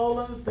surpasses all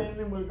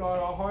understanding will guard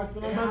our hearts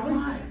and our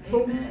minds.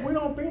 But we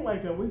don't think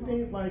like that. We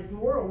think like the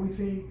world. We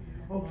think,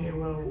 okay,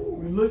 well,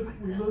 we look,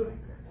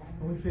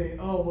 and we say,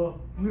 oh,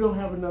 well, we don't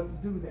have enough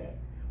to do that.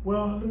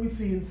 Well, let me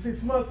see, in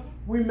 6 months,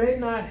 we may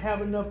not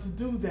have enough to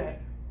do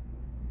that.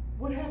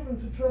 What happened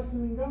to trusting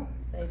in God?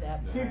 Say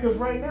that. See, because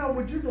right now,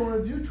 what you're doing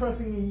is you're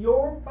trusting in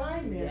your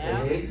finances.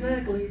 Yeah.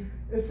 Exactly.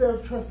 Instead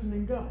of trusting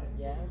in God.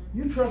 Yeah.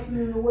 You're trusting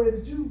in the way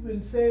that you've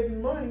been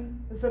saving money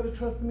instead of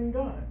trusting in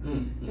God.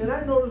 And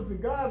I noticed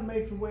that God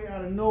makes a way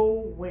out of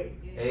no way.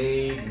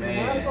 Amen.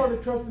 When I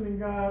started trusting in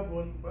God,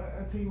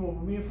 I tell you what,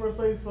 when me and First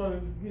Lady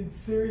started getting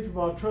serious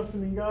about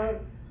trusting in God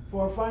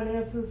for our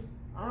finances,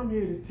 I'm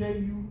here to tell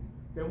you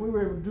that we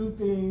were able to do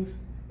things,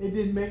 it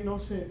didn't make no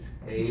sense.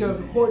 Amen. Because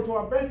according to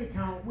our bank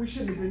account, we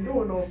shouldn't have been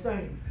doing those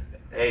things.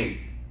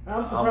 Hey.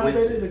 I'm surprised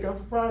they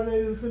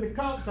didn't send the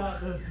cops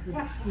out to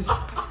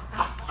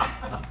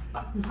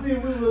see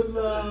if we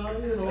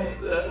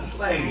was,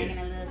 slanging.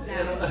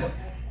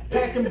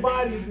 Packing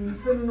bodies and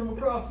sending them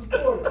across the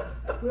border.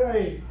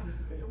 Right.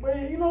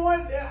 But you know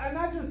what? And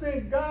I just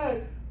thank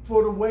God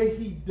for the way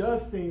he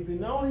does things.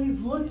 And all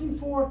he's looking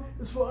for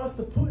is for us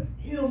to put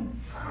him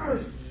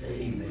first.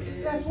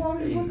 Amen. That's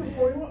what he's looking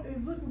for.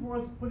 He's looking for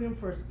us to put him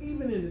first,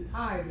 even in the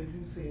tithe, as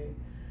you said.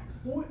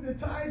 The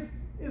tithe,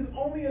 is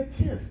only a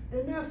tenth.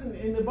 And that's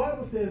in the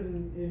Bible says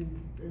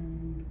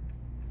in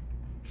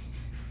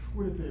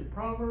what is it,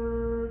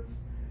 Proverbs?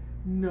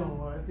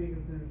 No, I think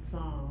it's in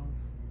Psalms.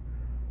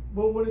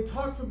 But when it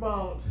talks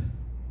about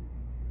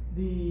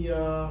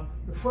the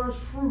first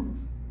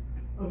fruits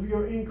of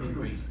your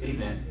increase.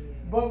 Amen.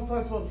 The Bible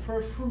talks about the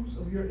first fruits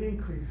of your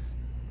increase,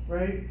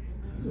 right?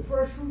 The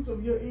first fruits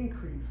of your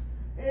increase.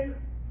 And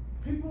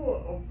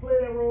people play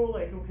that role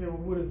like, okay, well,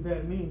 what does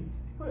that mean?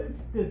 But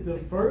it's the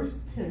first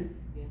tenth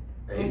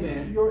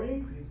of your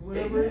increase,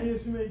 whatever it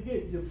is you may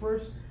get. Your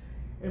first,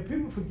 and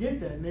people forget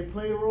that, and they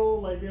play a role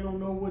like they don't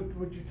know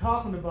what you're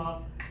talking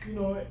about. You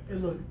know,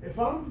 and look, if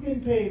I'm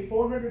getting paid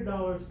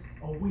 $400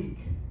 a week,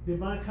 then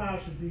my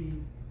tithe should be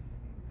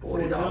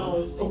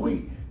 $40 a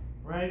week,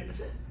 right?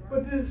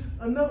 But there's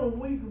another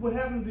week, what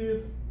happens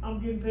is I'm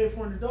getting paid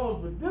 $400,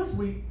 but this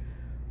week,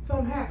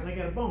 something happened, I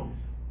got a bonus.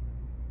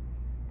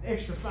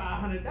 Extra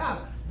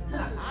 $500.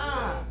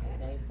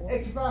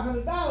 Extra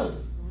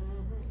 $500.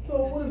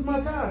 So what is my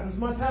tithe? Is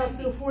my tithe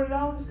still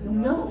 $40?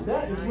 No.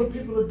 That is what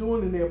people are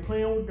doing, and they're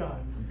playing with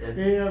God.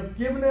 They are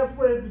giving that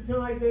for it, pretend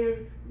like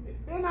they're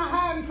not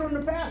hiding from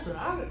the pastor.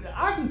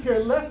 I can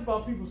care less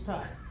about people's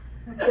tithe.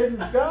 It is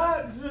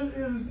God.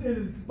 It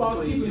is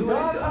about keeping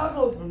God's house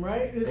open,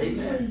 right? It's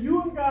between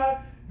you and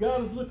God.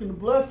 God is looking to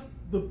bless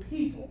the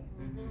people.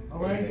 All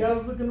right, Amen. God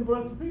is looking to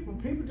bless the people.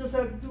 People just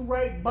have to do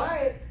right by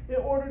it in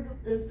order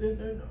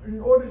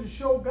to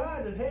show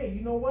God that, hey,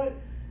 you know what?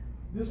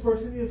 This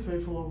person is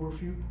faithful over a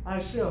few.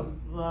 I shall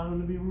allow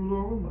him to be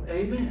ruler over much.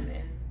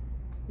 Amen.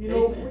 You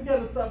know, we got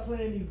to stop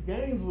playing these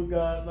games with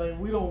God like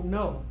we don't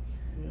know.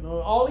 You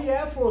know, all He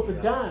asks for is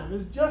a dime.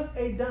 It's just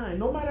a dime.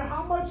 No matter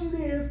how much it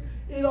is,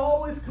 it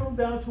always comes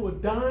down to a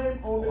dime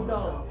on the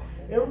dollar.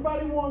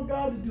 Everybody wants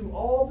God to do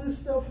all this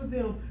stuff for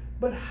them,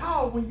 but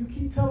how when you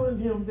keep telling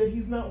Him that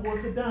He's not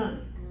worth a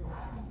dime?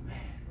 Oh man,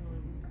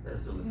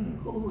 that's a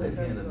who has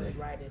the hand of next?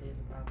 Right, it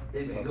is Proverbs.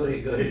 Amen. Go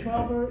ahead.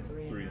 Proverbs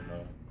 3:9.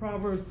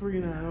 Proverbs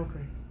 3:9.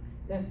 Okay.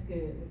 That's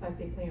good. It's like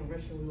they playing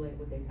Russian roulette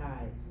with their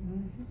tithes.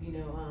 Mm-hmm. You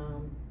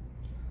know,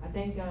 I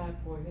thank God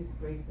for His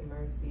grace and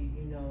mercy.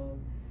 You know,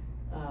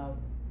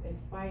 in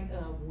spite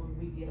of when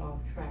we get off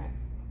track,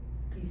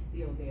 He's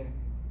still there.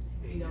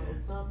 You know,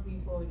 some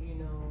people, you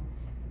know,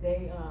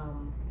 they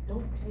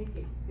don't take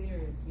it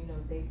serious. You know,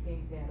 they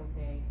think that,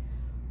 okay,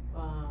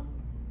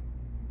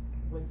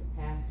 what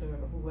the pastor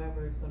or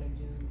whoever is going to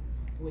do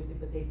with it,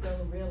 but they fail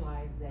to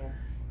realize that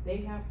they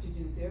have to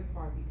do their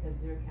part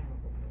because they're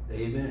accountable for it.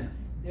 Amen.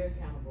 They're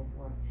accountable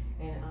for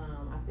it. And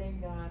I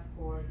thank God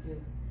for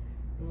just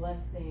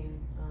blessing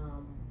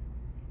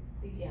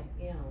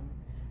CFM,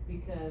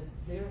 because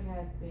there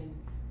has been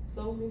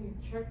so many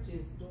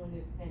churches during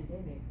this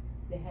pandemic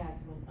that has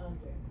went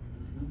under.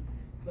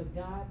 But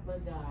God,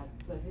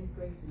 for His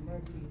grace and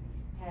mercy,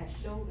 has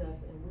showed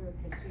us, and we're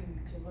continuing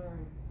to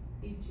learn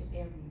each and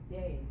every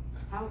day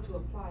how to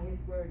apply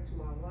His word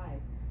to our life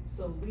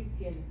so we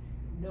can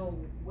know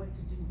what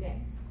to do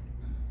next.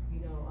 You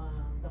know,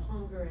 the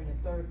hunger and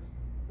the thirst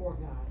for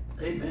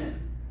God. Amen.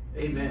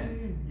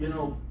 Amen. You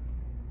know,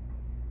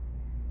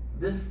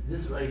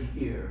 this right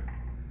here,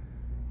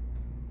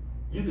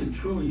 you can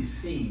truly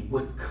see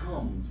what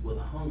comes with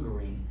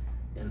hungering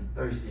and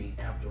thirsting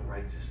after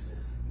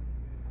righteousness.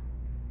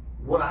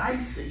 What I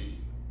see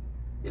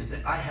is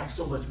that I have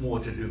so much more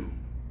to do.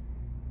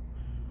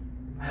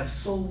 I have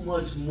so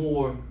much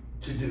more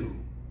to do.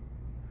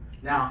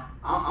 Now,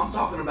 I'm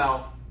talking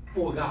about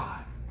for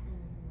God,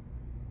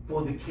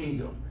 for the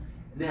kingdom.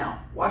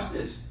 Now, watch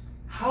this.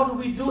 How do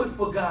we do it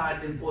for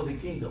God and for the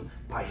kingdom?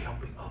 By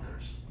helping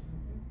others.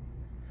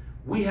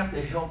 We have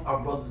to help our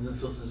brothers and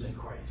sisters in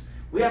Christ.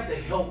 We have to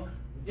help,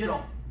 you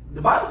know,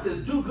 the Bible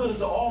says do good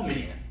unto all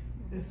men.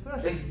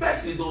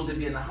 Especially those that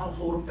be in the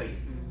household of faith.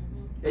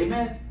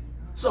 Amen.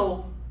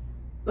 So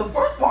the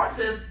first part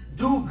says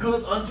do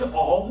good unto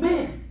all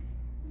men.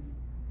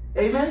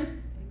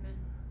 Amen.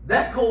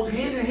 That goes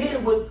hand in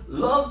hand with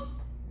love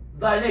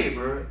thy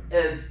neighbor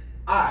as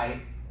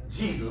I,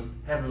 Jesus,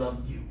 have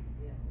loved you.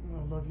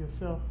 Love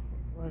yourself.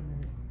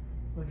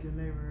 Love your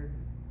neighbor.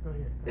 Go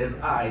ahead. As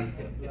I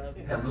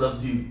have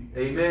loved you.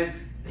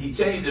 Amen. He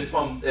changed it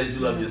from as you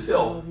love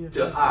yourself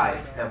to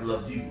I have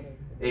loved you.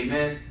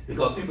 Amen.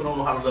 Because people don't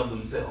know how to love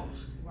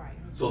themselves.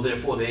 So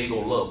therefore they ain't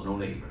going to love no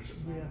neighbors.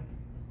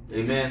 Yeah.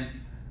 Amen.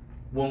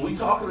 When we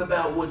talking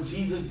about what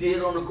Jesus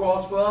did on the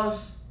cross for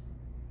us,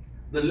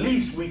 the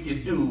least we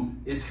can do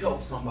is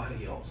help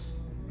somebody else.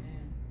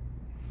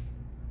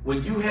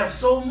 When you have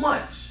so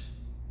much,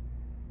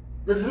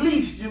 the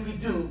least you can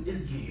do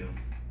is give.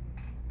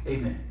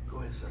 Amen. Go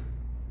ahead, sir.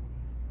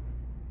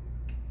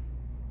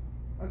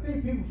 I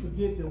think people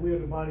forget that we're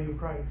the body of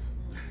Christ.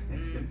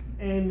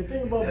 And the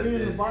thing about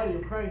being the body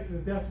of Christ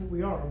is that's what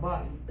we are, a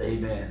body.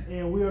 Amen.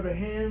 And we are the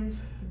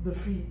hands, the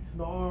feet,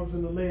 the arms,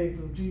 and the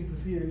legs of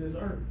Jesus here in this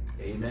earth.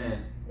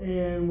 Amen.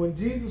 And when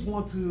Jesus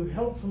wants to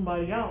help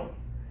somebody out,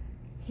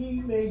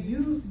 He may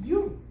use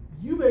you.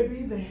 You may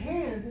be the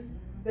hand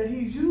that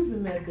He's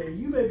using that day.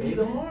 You may be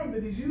the arm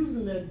that He's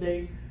using that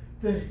day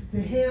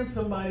to hand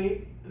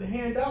somebody to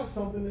hand out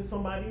something that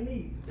somebody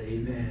needs.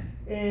 Amen.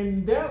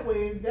 And that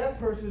way, that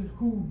person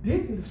who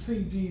didn't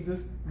see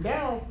Jesus,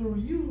 now through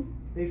you,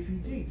 they see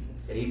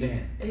Jesus.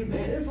 Amen.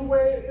 Amen. It's a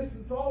way,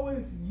 it's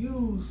always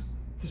used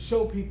to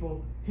show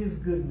people his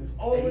goodness.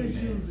 Always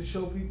Amen. used to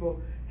show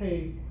people,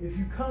 hey, if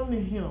you come to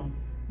him,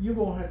 you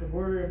won't have to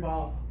worry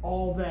about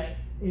all that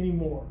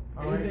anymore.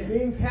 All right? Amen.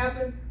 Things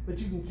happen, but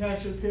you can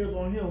cast your cares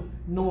on him,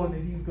 knowing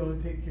that he's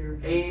going to take care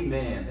of you.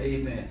 Amen.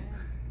 Amen.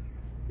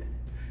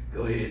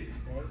 Go ahead.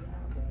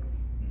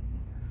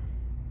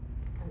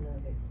 I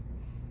love it.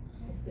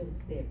 That's good what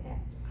you said,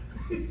 Pastor.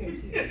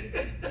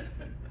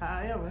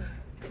 However.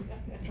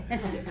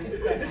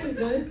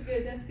 No, that's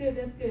good. That's good.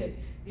 That's good.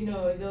 You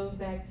know, it goes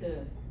back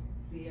to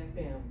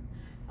CFM.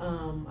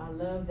 I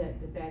love that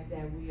the fact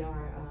that we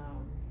are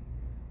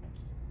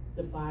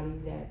the body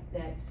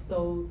that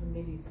sows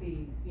many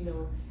seeds. You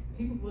know,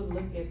 people would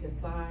look at the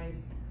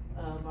size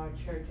of our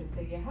church and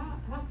say, "Yeah,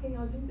 how can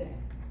y'all do that?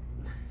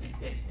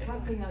 How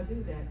can y'all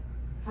do that?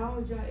 How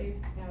would y'all able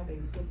to have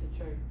a sister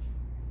church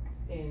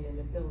in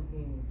the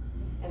Philippines?"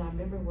 And I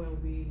remember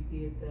when we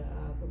did the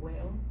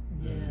well.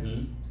 Yeah.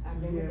 Mm-hmm. I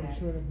remember Yeah, that.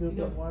 sure to build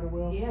that water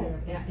well. Yes,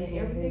 Yeah, and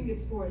everything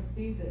is for a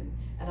season.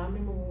 And I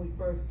remember when we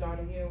first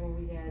started here, when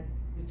we had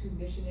the two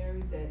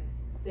missionaries that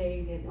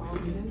stayed in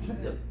Austin.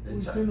 Yep.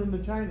 We sent them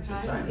to China.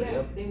 China, yeah,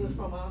 yep. they was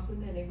from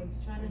Austin and they went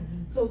to China.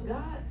 Mhm. So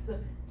God,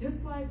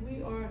 just like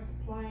we are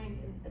supplying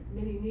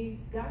many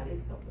needs, God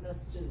is helping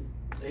us too.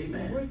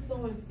 Amen. We're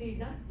sowing seed,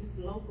 not just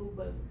local,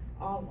 but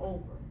all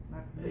over.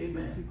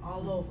 Amen.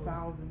 All over.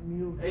 60,000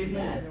 meals.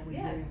 Amen. That we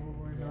Yes, gave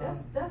over in,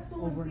 That's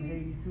sowing over in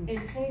seeds 82.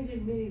 and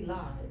changing many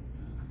lives.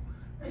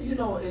 And you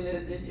know,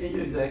 and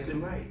you're exactly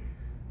right.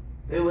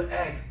 They would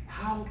ask,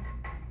 how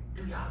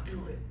do y'all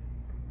do it?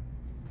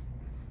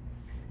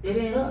 It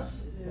ain't us.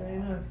 It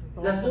ain't us. It's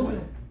all Let's do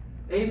him.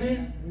 it.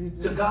 Amen. We To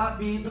just- God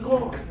be the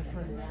glory.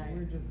 That's right.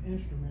 We're just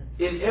instruments.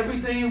 In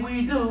everything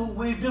we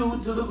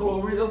do to the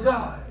glory of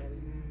God.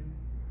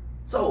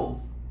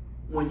 So,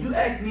 when you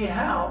ask me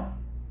how,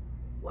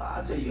 well,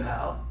 I'll tell you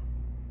how.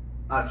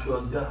 I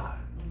trust God.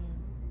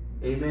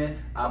 Amen.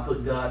 I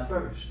put God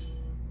first.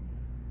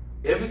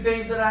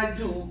 Everything that I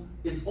do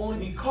is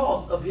only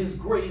because of his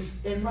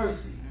grace and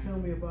mercy. Tell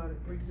me about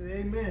it, preacher.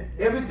 Amen.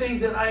 Everything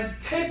that I'm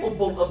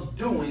capable of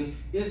doing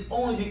is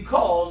only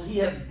because he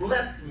has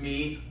blessed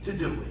me to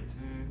do it.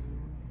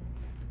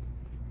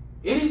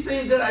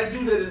 Anything that I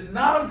do that is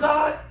not of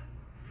God,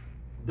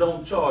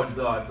 don't charge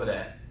God for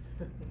that.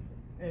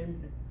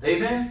 Amen.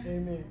 Amen?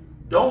 Amen.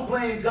 Don't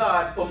blame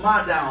God for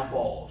my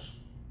downfalls.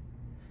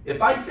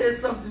 If I said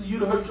something to you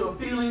to hurt your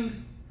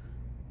feelings,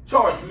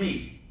 charge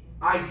me.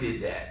 I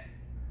did that.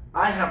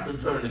 I have to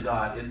turn to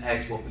God and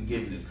ask for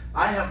forgiveness.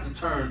 I have to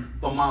turn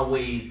from my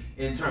ways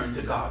and turn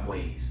to God's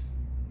ways.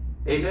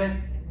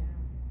 Amen?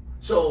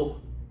 So,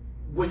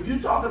 when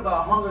you talk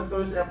about hunger and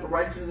thirst after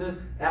righteousness,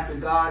 after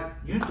God,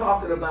 you're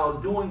talking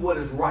about doing what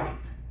is right.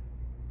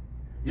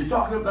 You're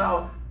talking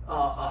about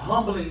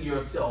humbling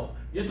yourself.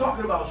 You're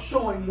talking about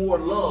showing more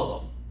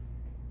love.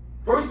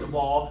 First of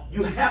all,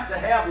 you have to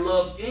have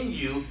love in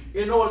you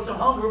in order to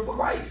hunger for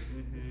Christ.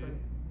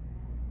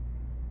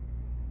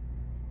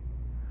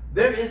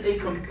 There is a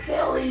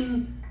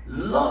compelling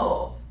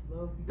love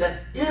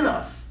that's in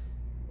us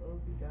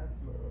Love begets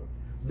love.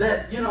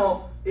 that, you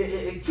know,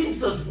 it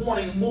keeps us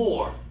wanting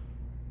more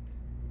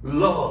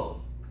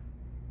love.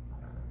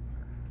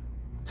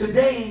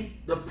 Today,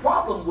 the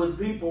problem with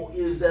people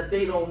is that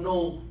they don't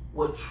know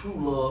what true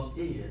love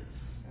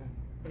is.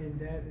 And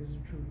that is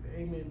the truth.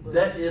 Amen. brother.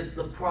 That is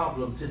the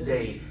problem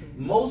today.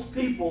 Most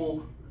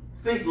people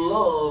think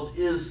love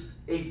is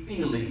a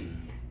feeling.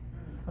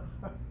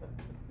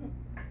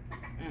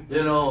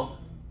 You know,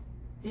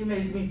 he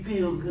made me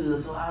feel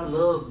good, so I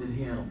loved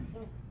him.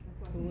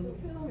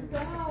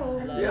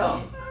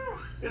 Yeah,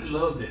 I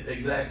loved it,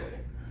 exactly.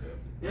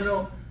 You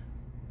know,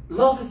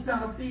 love is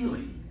not a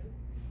feeling.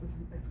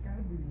 It's got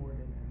to be more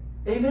than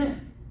that.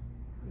 Amen.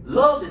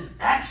 Love is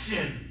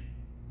action.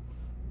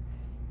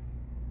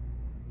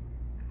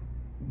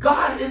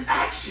 God is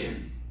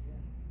action.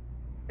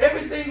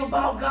 Everything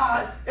about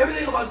God,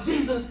 everything about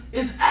Jesus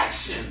is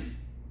action.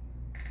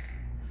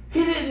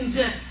 He didn't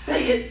just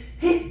say it,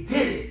 he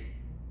did it.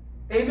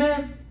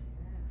 Amen.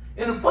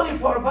 And the funny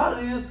part about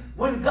it is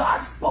when God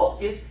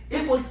spoke it,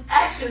 it was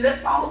action that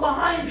followed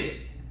behind it.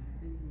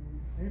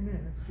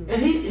 Amen. That's true.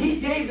 And he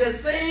gave that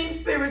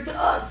same spirit to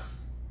us.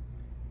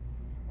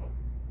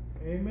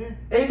 Amen.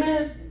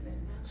 Amen.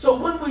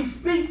 So when we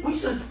speak, we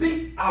should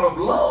speak out of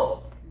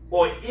love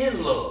or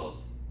in love.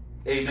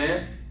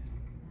 Amen.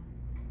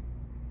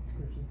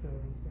 Scripture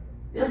tells us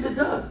that. Yes, it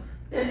does.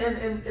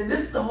 And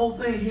this is the whole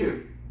thing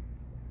here.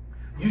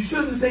 You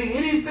shouldn't say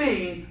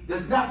anything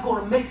that's not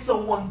going to make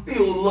someone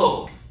feel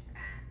love.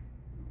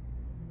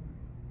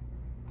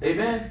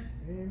 Amen.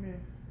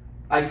 Amen.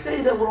 I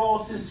say that with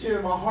all sincerity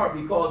in my heart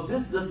because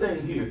this is the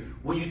thing here.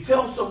 When you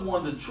tell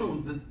someone the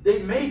truth,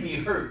 they may be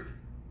hurt.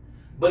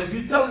 But if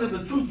you tell them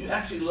the truth, you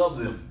actually love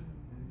them.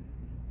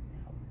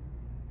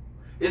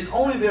 It's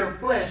only their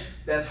flesh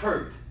that's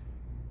hurt.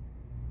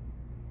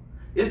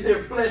 It's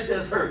their flesh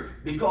that's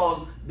hurt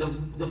because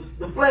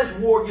the flesh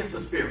war against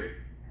the spirit.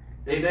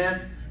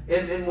 Amen.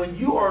 And when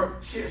you are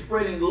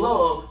spreading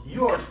love,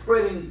 you are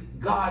spreading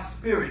God's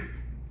spirit.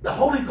 The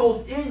Holy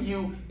Ghost in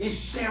you is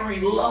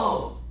sharing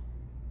love.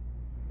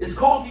 It's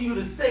causing you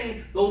to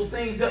say those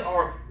things that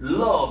are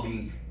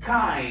loving,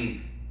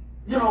 kind,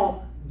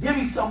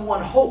 giving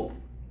someone hope.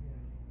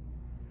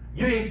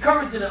 You're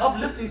encouraging and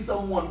uplifting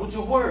someone with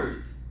your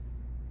words.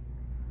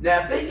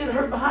 Now, if they get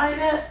hurt behind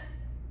that,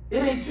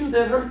 it ain't you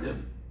that hurt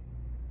them.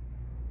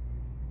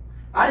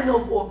 I know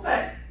for a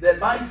fact that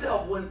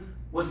myself,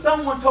 when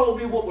someone told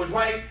me what was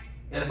right,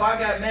 and if I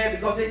got mad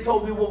because they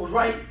told me what was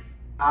right,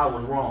 I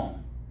was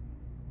wrong.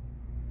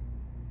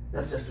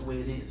 That's just the way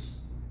it is.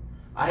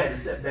 I had to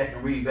sit back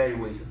and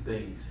reevaluate some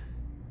things.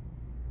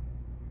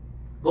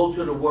 Go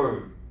to the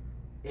Word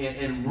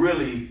and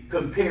really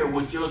compare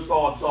what your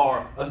thoughts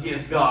are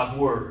against God's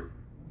Word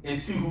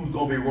and see who's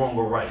going to be wrong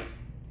or right.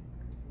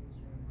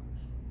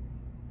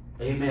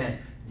 Amen.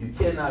 You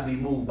cannot be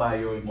moved by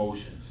your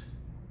emotions.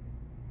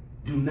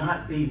 Do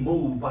not be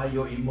moved by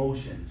your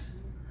emotions.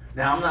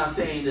 Now, I'm not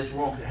saying it's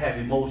wrong to have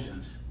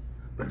emotions,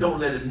 but don't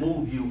let it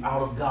move you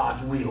out of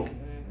God's will.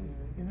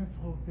 And that's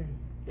the whole thing.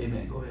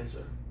 Amen. Go ahead,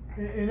 sir.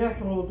 And that's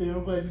the whole thing.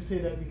 I'm glad you say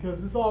that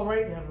because it's all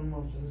right to have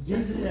emotions.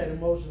 Jesus had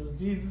emotions.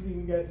 Jesus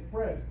even got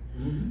depressed.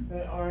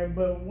 Mm-hmm. All right,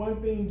 but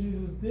one thing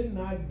Jesus did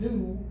not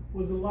do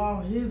was allow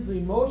his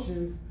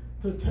emotions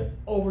to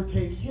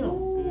overtake him.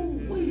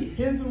 Ooh,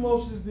 his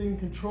emotions didn't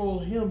control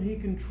him. He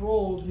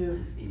controlled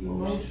his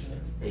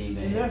emotions.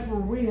 Amen. And that's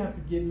where we have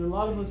to get. And a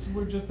lot of us,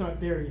 we're just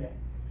not there yet.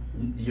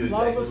 You're a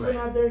lot exactly of us, right.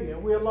 we're not there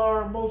yet. We allow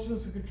our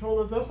emotions to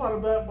control us. That's why the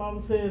Bible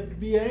says,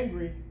 be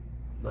angry,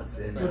 But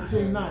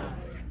sin not.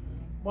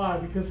 Why?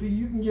 Because see,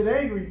 you can get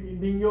angry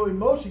and then your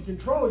emotion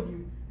control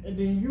you, and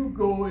then you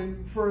go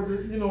in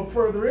further,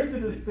 further into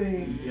this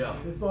thing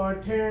and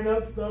start tearing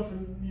up stuff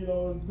and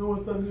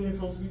doing something you ain't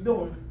supposed to be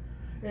doing.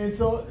 And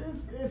so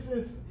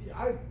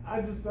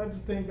I just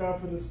thank God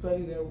for the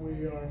study that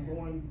we are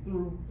going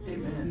through.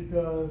 Amen.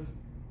 Because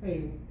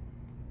hey,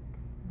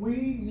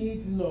 we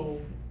need to know.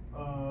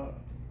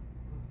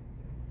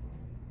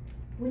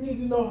 We need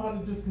to know how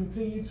to just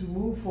continue to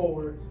move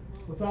forward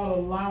without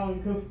allowing,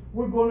 because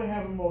we're going to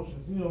have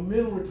emotions.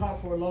 Men were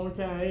taught for a long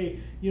time, hey,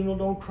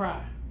 don't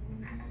cry.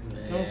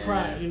 Man. Don't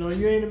cry.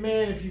 You ain't a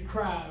man if you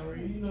cry. Or,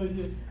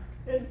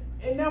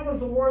 and that was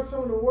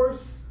some of the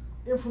worst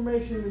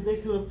information that they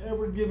could have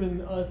ever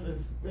given us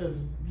as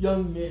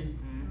young men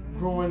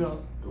growing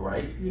up.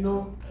 Right.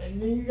 And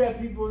then you got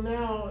people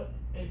now,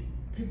 and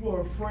people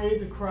are afraid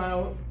to cry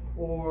out,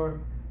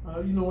 or,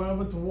 when I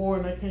went to war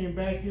and I came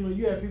back,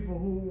 you had people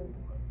who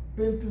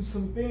been through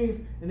some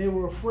things and they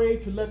were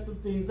afraid to let the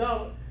things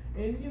out,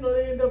 and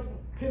they end up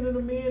pinning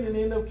them in and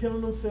they end up killing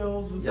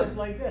themselves and stuff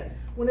like that.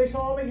 When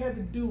all they had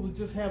to do was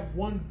just have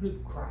one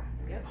good cry.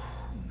 Yep.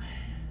 Oh, man.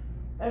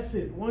 That's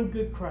it, one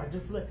good cry.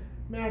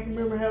 Man, I can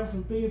remember having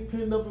some things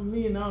pinned up in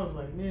me, and I was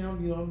like, man,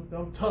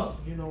 I'm tough.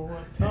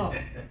 I'm tough.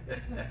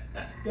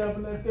 Got up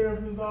in that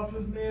therapist's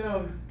office, man, I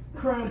was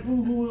crying,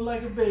 boo-hooing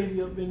like a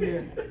baby up in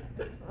there.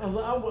 I was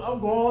like, I'm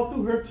going all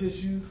through her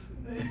tissues.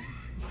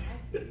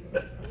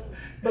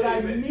 But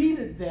I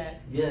needed that.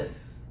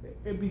 Yes.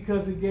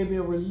 Because it gave me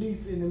a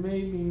release, and it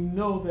made me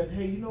know that,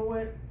 hey, you know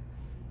what?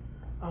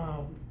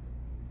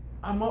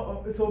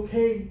 It's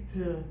okay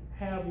to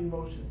have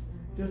emotions.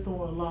 Just don't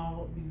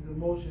allow these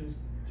emotions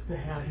to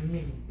have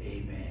me.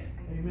 Amen.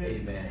 Amen.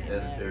 Amen.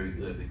 That is very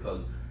good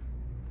because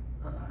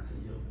I see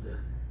you over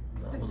there.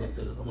 I'm gonna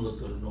look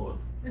to the north.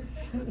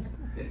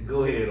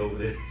 Go ahead over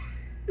there.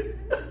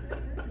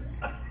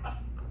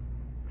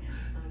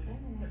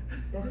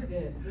 That's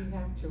good. We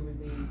have to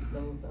release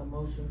those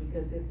emotions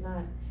because if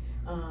not,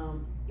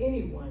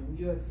 anyone,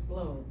 you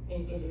explode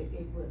and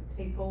it would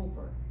take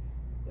over.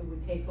 It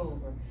would take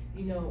over.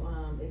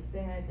 It's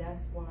sad.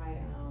 That's why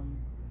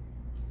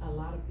a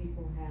lot of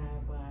people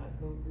have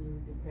go through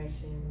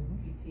depression,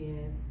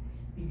 PTS,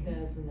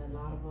 because and a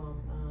lot of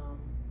them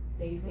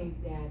they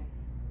think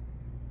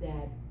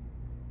that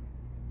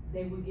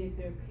they will get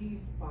their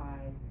peace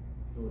by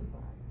suicide.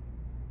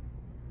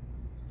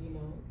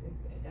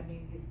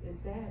 It's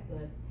sad,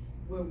 but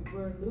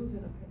we're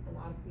losing a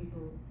lot of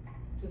people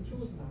to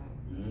suicide.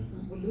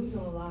 Mm-hmm. We're losing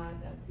a lot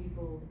of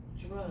people,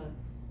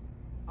 drugs,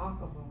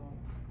 alcohol,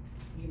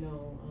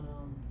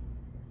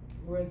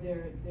 where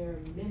their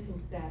mental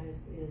status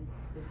is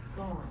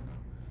gone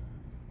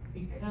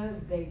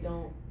because they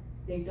don't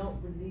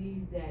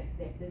relieve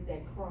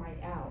that cry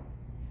out.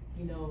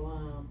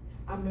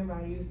 I remember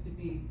I used to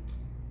be.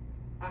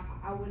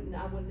 I wouldn't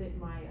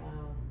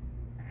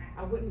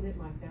let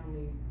my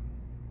family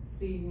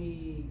see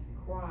me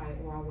cry,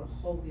 or I would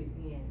hold it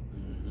in.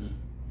 Mm-hmm.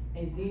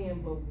 And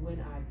then, but when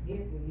I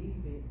did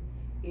relieve it,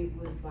 it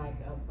was like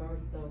a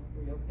burst of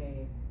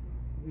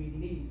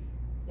relief.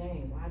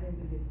 Dang, why didn't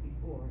we do this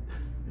before?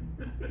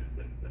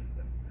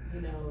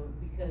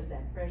 Because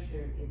that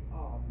pressure is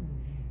off,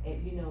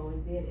 and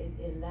and then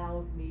it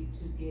allows me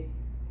to get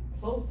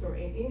closer,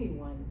 and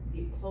anyone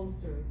get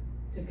closer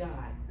to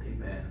God.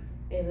 Amen.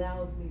 it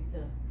allows me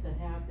to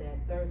have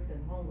that thirst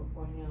and hunger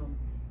for him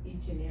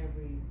each and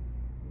every,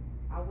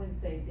 I wouldn't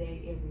say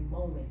day, every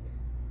moment.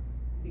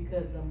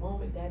 Because the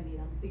moment that means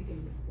I'm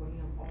seeking for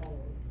him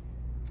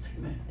always.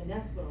 Amen. And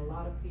that's what a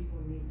lot of people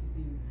need to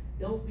do.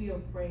 Don't be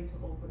afraid to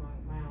open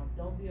our mouth.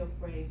 Don't be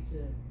afraid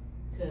to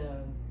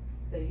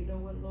say, you know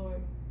what,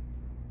 Lord,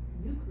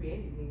 you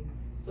created me.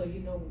 So you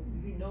know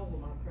what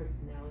my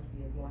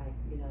personality is like,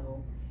 you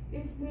know.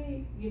 It's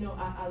me. You know,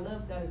 I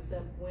love God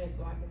except when,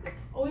 so I can say,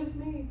 oh, it's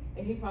me.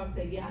 And he probably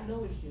say, yeah, I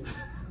know it's you.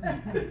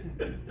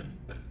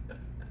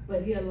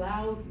 But he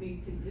allows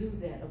me to do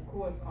that, of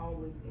course,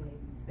 always in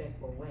a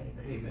respectful way.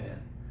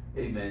 Amen.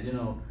 Amen. You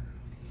know,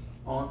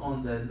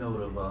 on that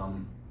note of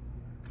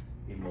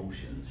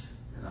emotions,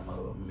 and I'm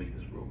gonna make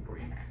this real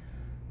brief.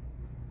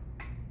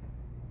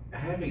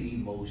 Having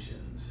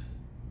emotions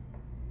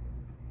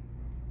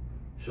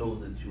shows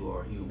that you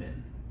are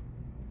human.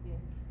 Yes.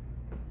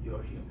 You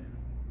are human.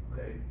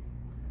 Okay?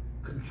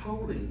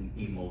 Controlling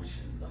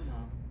emotions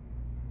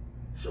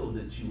shows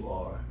that you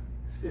are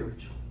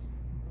spiritual.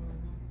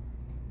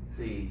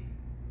 See,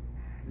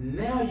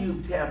 now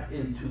you've tapped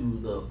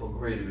into the for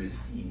greater is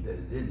he that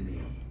is in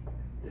me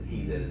than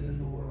he that is in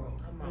the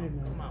world.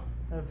 Come on.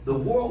 The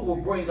world will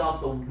bring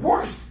out the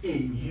worst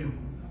in you.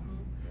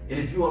 And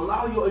if you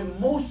allow your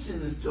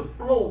emotions to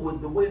flow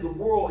with the way the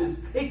world is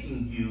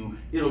taking you,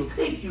 it'll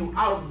take you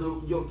out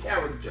of your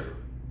character.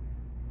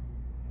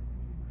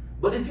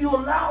 But if you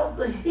allow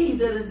the he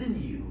that is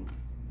in you,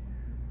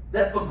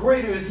 that for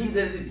greater is he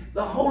that is in you,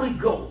 the Holy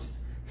Ghost,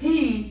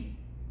 he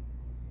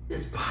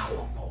is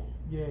powerful.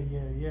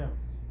 Yeah.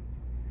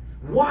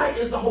 Why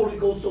is the Holy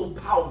Ghost so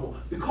powerful?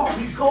 Because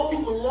he goes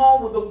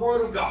along with the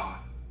Word of God.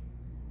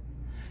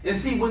 And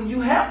see, when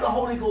you have the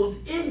Holy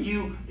Ghost in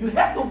you, you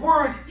have the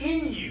Word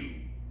in you.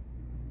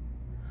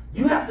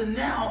 You have to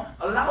now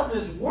allow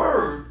this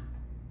Word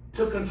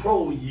to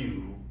control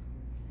you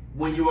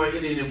when you are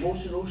in an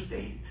emotional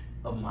state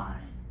of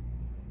mind.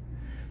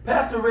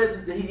 Pastor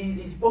read,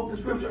 he spoke the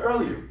scripture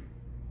earlier.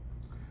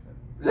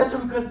 Let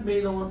your request be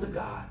made known unto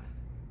God.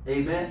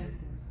 Amen.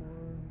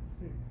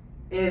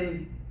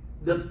 And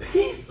the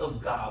peace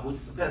of God, which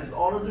surpasses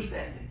all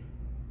understanding,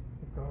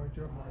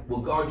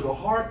 will guard your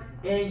heart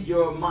and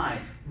your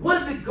mind.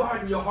 What is it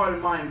guarding your heart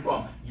and mind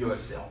from?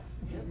 Yourself.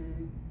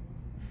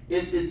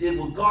 It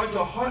will guard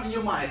your heart and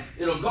your mind.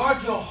 It'll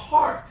guard your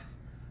heart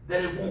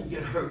that it won't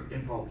get hurt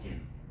and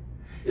broken.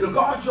 It'll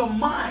guard your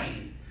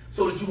mind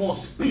so that you won't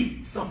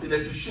speak something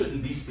that you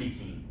shouldn't be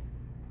speaking,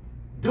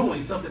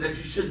 doing something that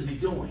you shouldn't be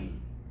doing.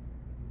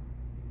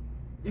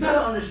 You got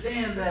to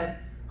understand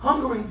that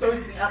hungering,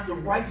 thirsting after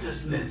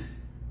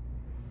righteousness,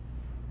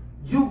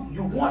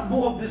 you want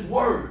more of this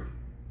word.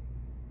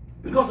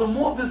 Because the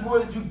more of this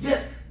word that you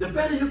get, the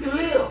better you can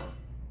live.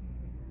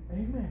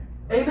 Amen.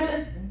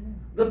 Amen?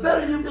 The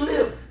better you can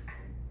live.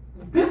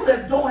 People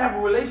that don't have a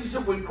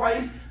relationship with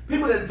Christ,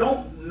 people that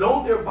don't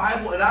know their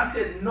Bible, and I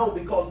said no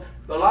because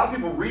a lot of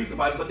people read the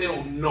Bible, but they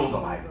don't know the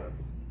Bible.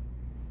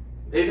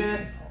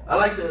 Amen? I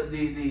like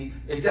the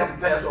example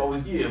Pastor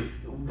always gives.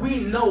 We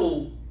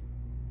know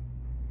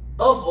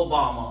of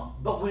Obama,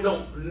 but we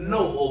don't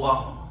know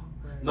Obama.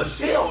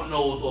 Michelle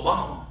knows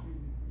Obama.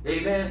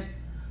 Amen?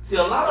 See,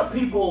 a lot of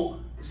people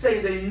say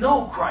they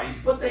know Christ,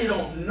 but they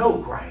don't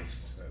know Christ.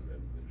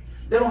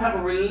 They don't have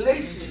a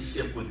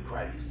relationship with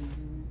Christ.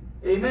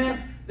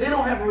 Amen? They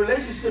don't have a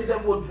relationship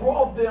that will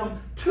draw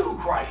them to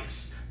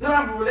Christ. They don't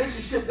have a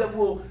relationship that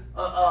will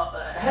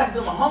have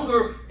them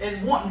hunger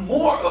and want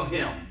more of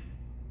him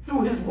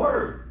through his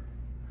word.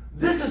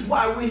 This is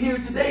why we're here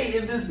today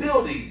in this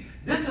building.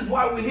 This is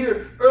why we're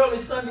here early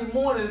Sunday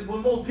mornings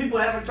when most people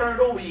haven't turned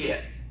over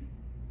yet.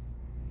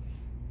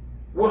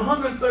 We're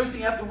hungry and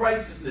thirsting after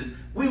righteousness.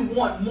 We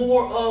want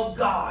more of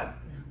God.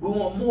 We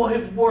want more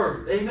of his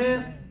word.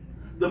 Amen?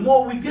 The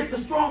more we get, the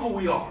stronger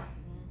we are.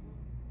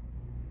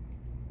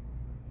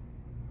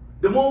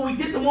 The more we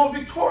get, the more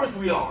victorious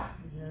we are.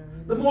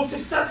 The more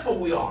successful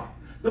we are.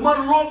 The more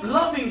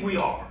loving we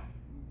are.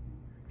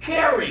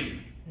 Caring.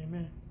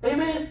 Amen.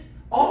 Amen?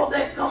 All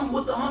that comes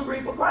with the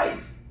hungering for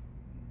Christ.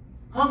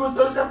 Hunger and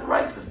thirst after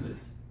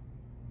righteousness.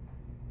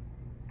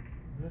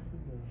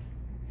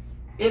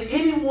 And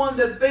anyone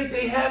that think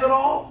they have it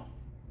all,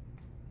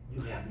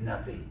 you have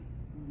nothing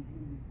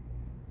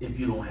if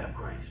you don't have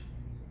Christ.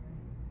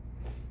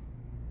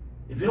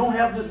 If you don't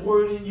have this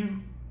word in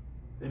you,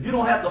 if you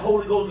don't have the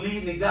Holy Ghost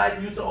leading and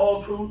guiding you to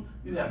all truth,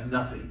 you have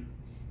nothing.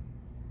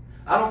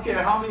 I don't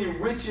care how many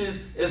riches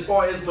as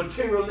far as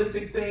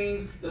materialistic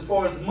things, as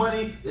far as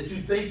money that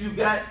you think you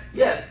got.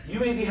 Yes, you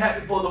may be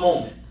happy for the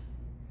moment.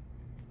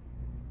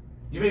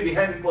 You may be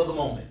happy for the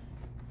moment.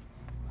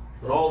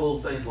 But all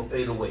those things will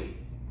fade away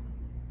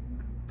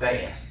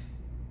fast.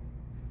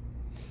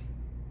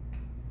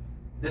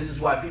 This is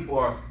why people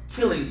are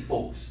killing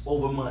folks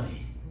over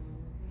money.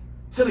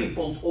 Killing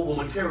folks over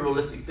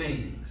materialistic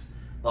things.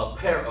 A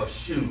pair of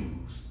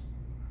shoes.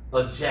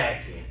 A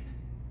jacket.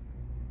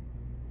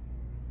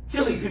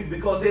 Killing people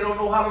because they don't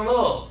know how to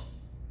love.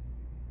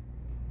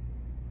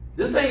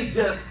 This ain't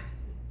just,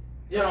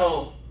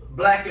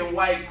 black and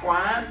white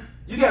crime.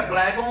 You got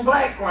black on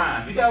black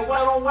crime. You got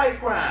white on white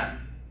crime.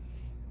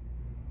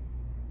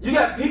 You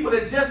got people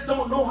that just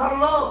don't know how to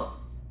love.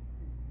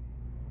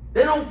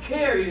 They don't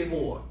care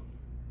anymore.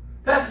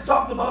 Pastor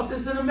talked about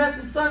this in the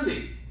message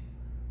Sunday.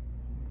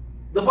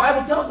 The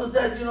Bible tells us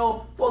that, you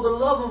know, for the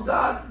love of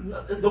God,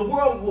 the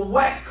world will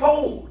wax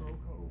cold.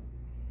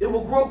 It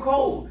will grow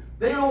cold.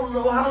 They don't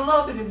know how to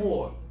love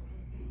anymore.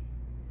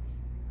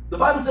 The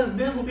Bible says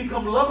men will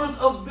become lovers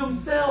of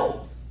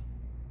themselves.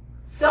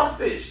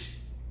 Selfish.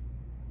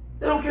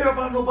 They don't care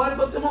about nobody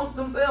but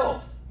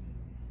themselves.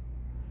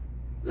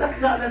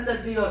 Let's not let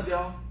that be us,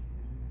 y'all.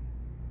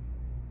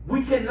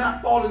 We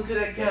cannot fall into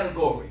that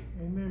category.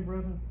 Amen,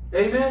 brother.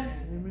 Amen?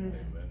 Amen.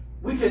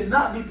 We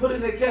cannot be put in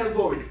that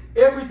category.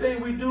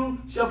 Everything we do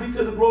shall be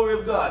to the glory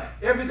of God.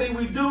 Everything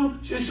we do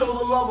should show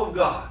the love of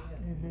God.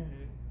 Amen.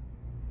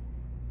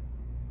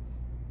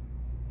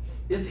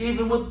 It's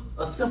even with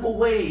a simple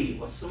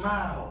wave, a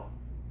smile.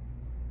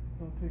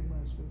 Don't take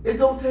much. It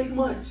don't take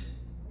much.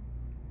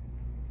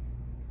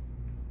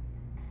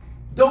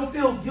 Don't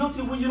feel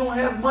guilty when you don't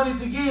have money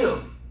to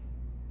give.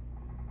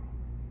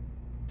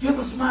 Give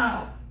a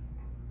smile.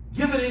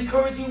 Give an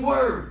encouraging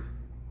word.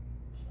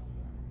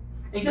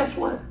 And guess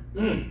what?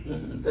 Thank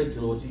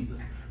you, Lord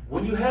Jesus.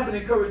 When you have an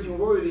encouraging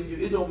word in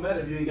you, it don't matter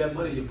if you ain't got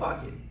money in your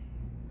pocket.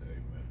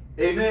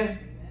 Amen.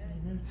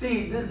 Amen.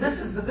 See, this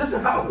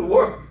is how it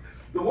works.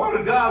 The word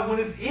of God, when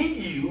it's in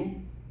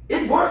you,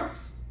 it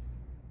works.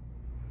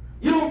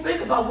 You don't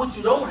think about what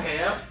you don't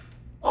have.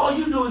 All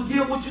you do is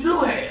give what you do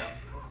have.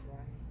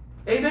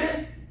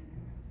 Amen.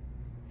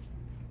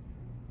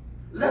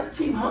 Let's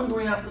keep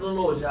hungering after the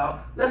Lord,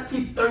 y'all. Let's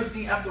keep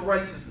thirsting after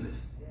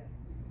righteousness.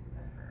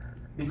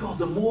 Because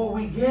the more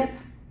we get,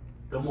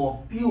 the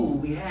more fuel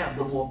we have,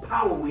 the more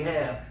power we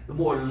have, the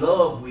more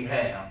love we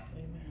have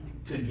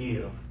to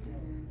give.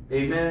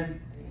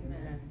 Amen.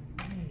 Amen.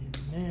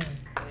 Amen.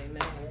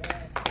 Amen.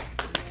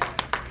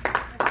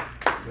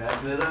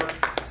 Wrapping it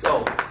up.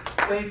 So,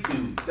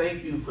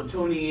 thank you for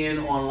tuning in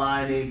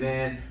online.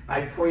 Amen.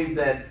 I pray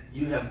that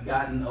you have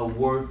gotten a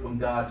word from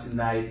God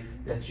tonight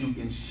that you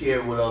can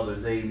share with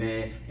others.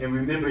 Amen. And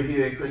remember,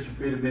 here at Christian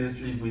Freedom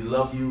Ministries, we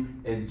love you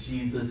and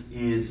Jesus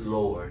is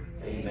Lord.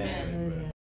 Amen. Amen.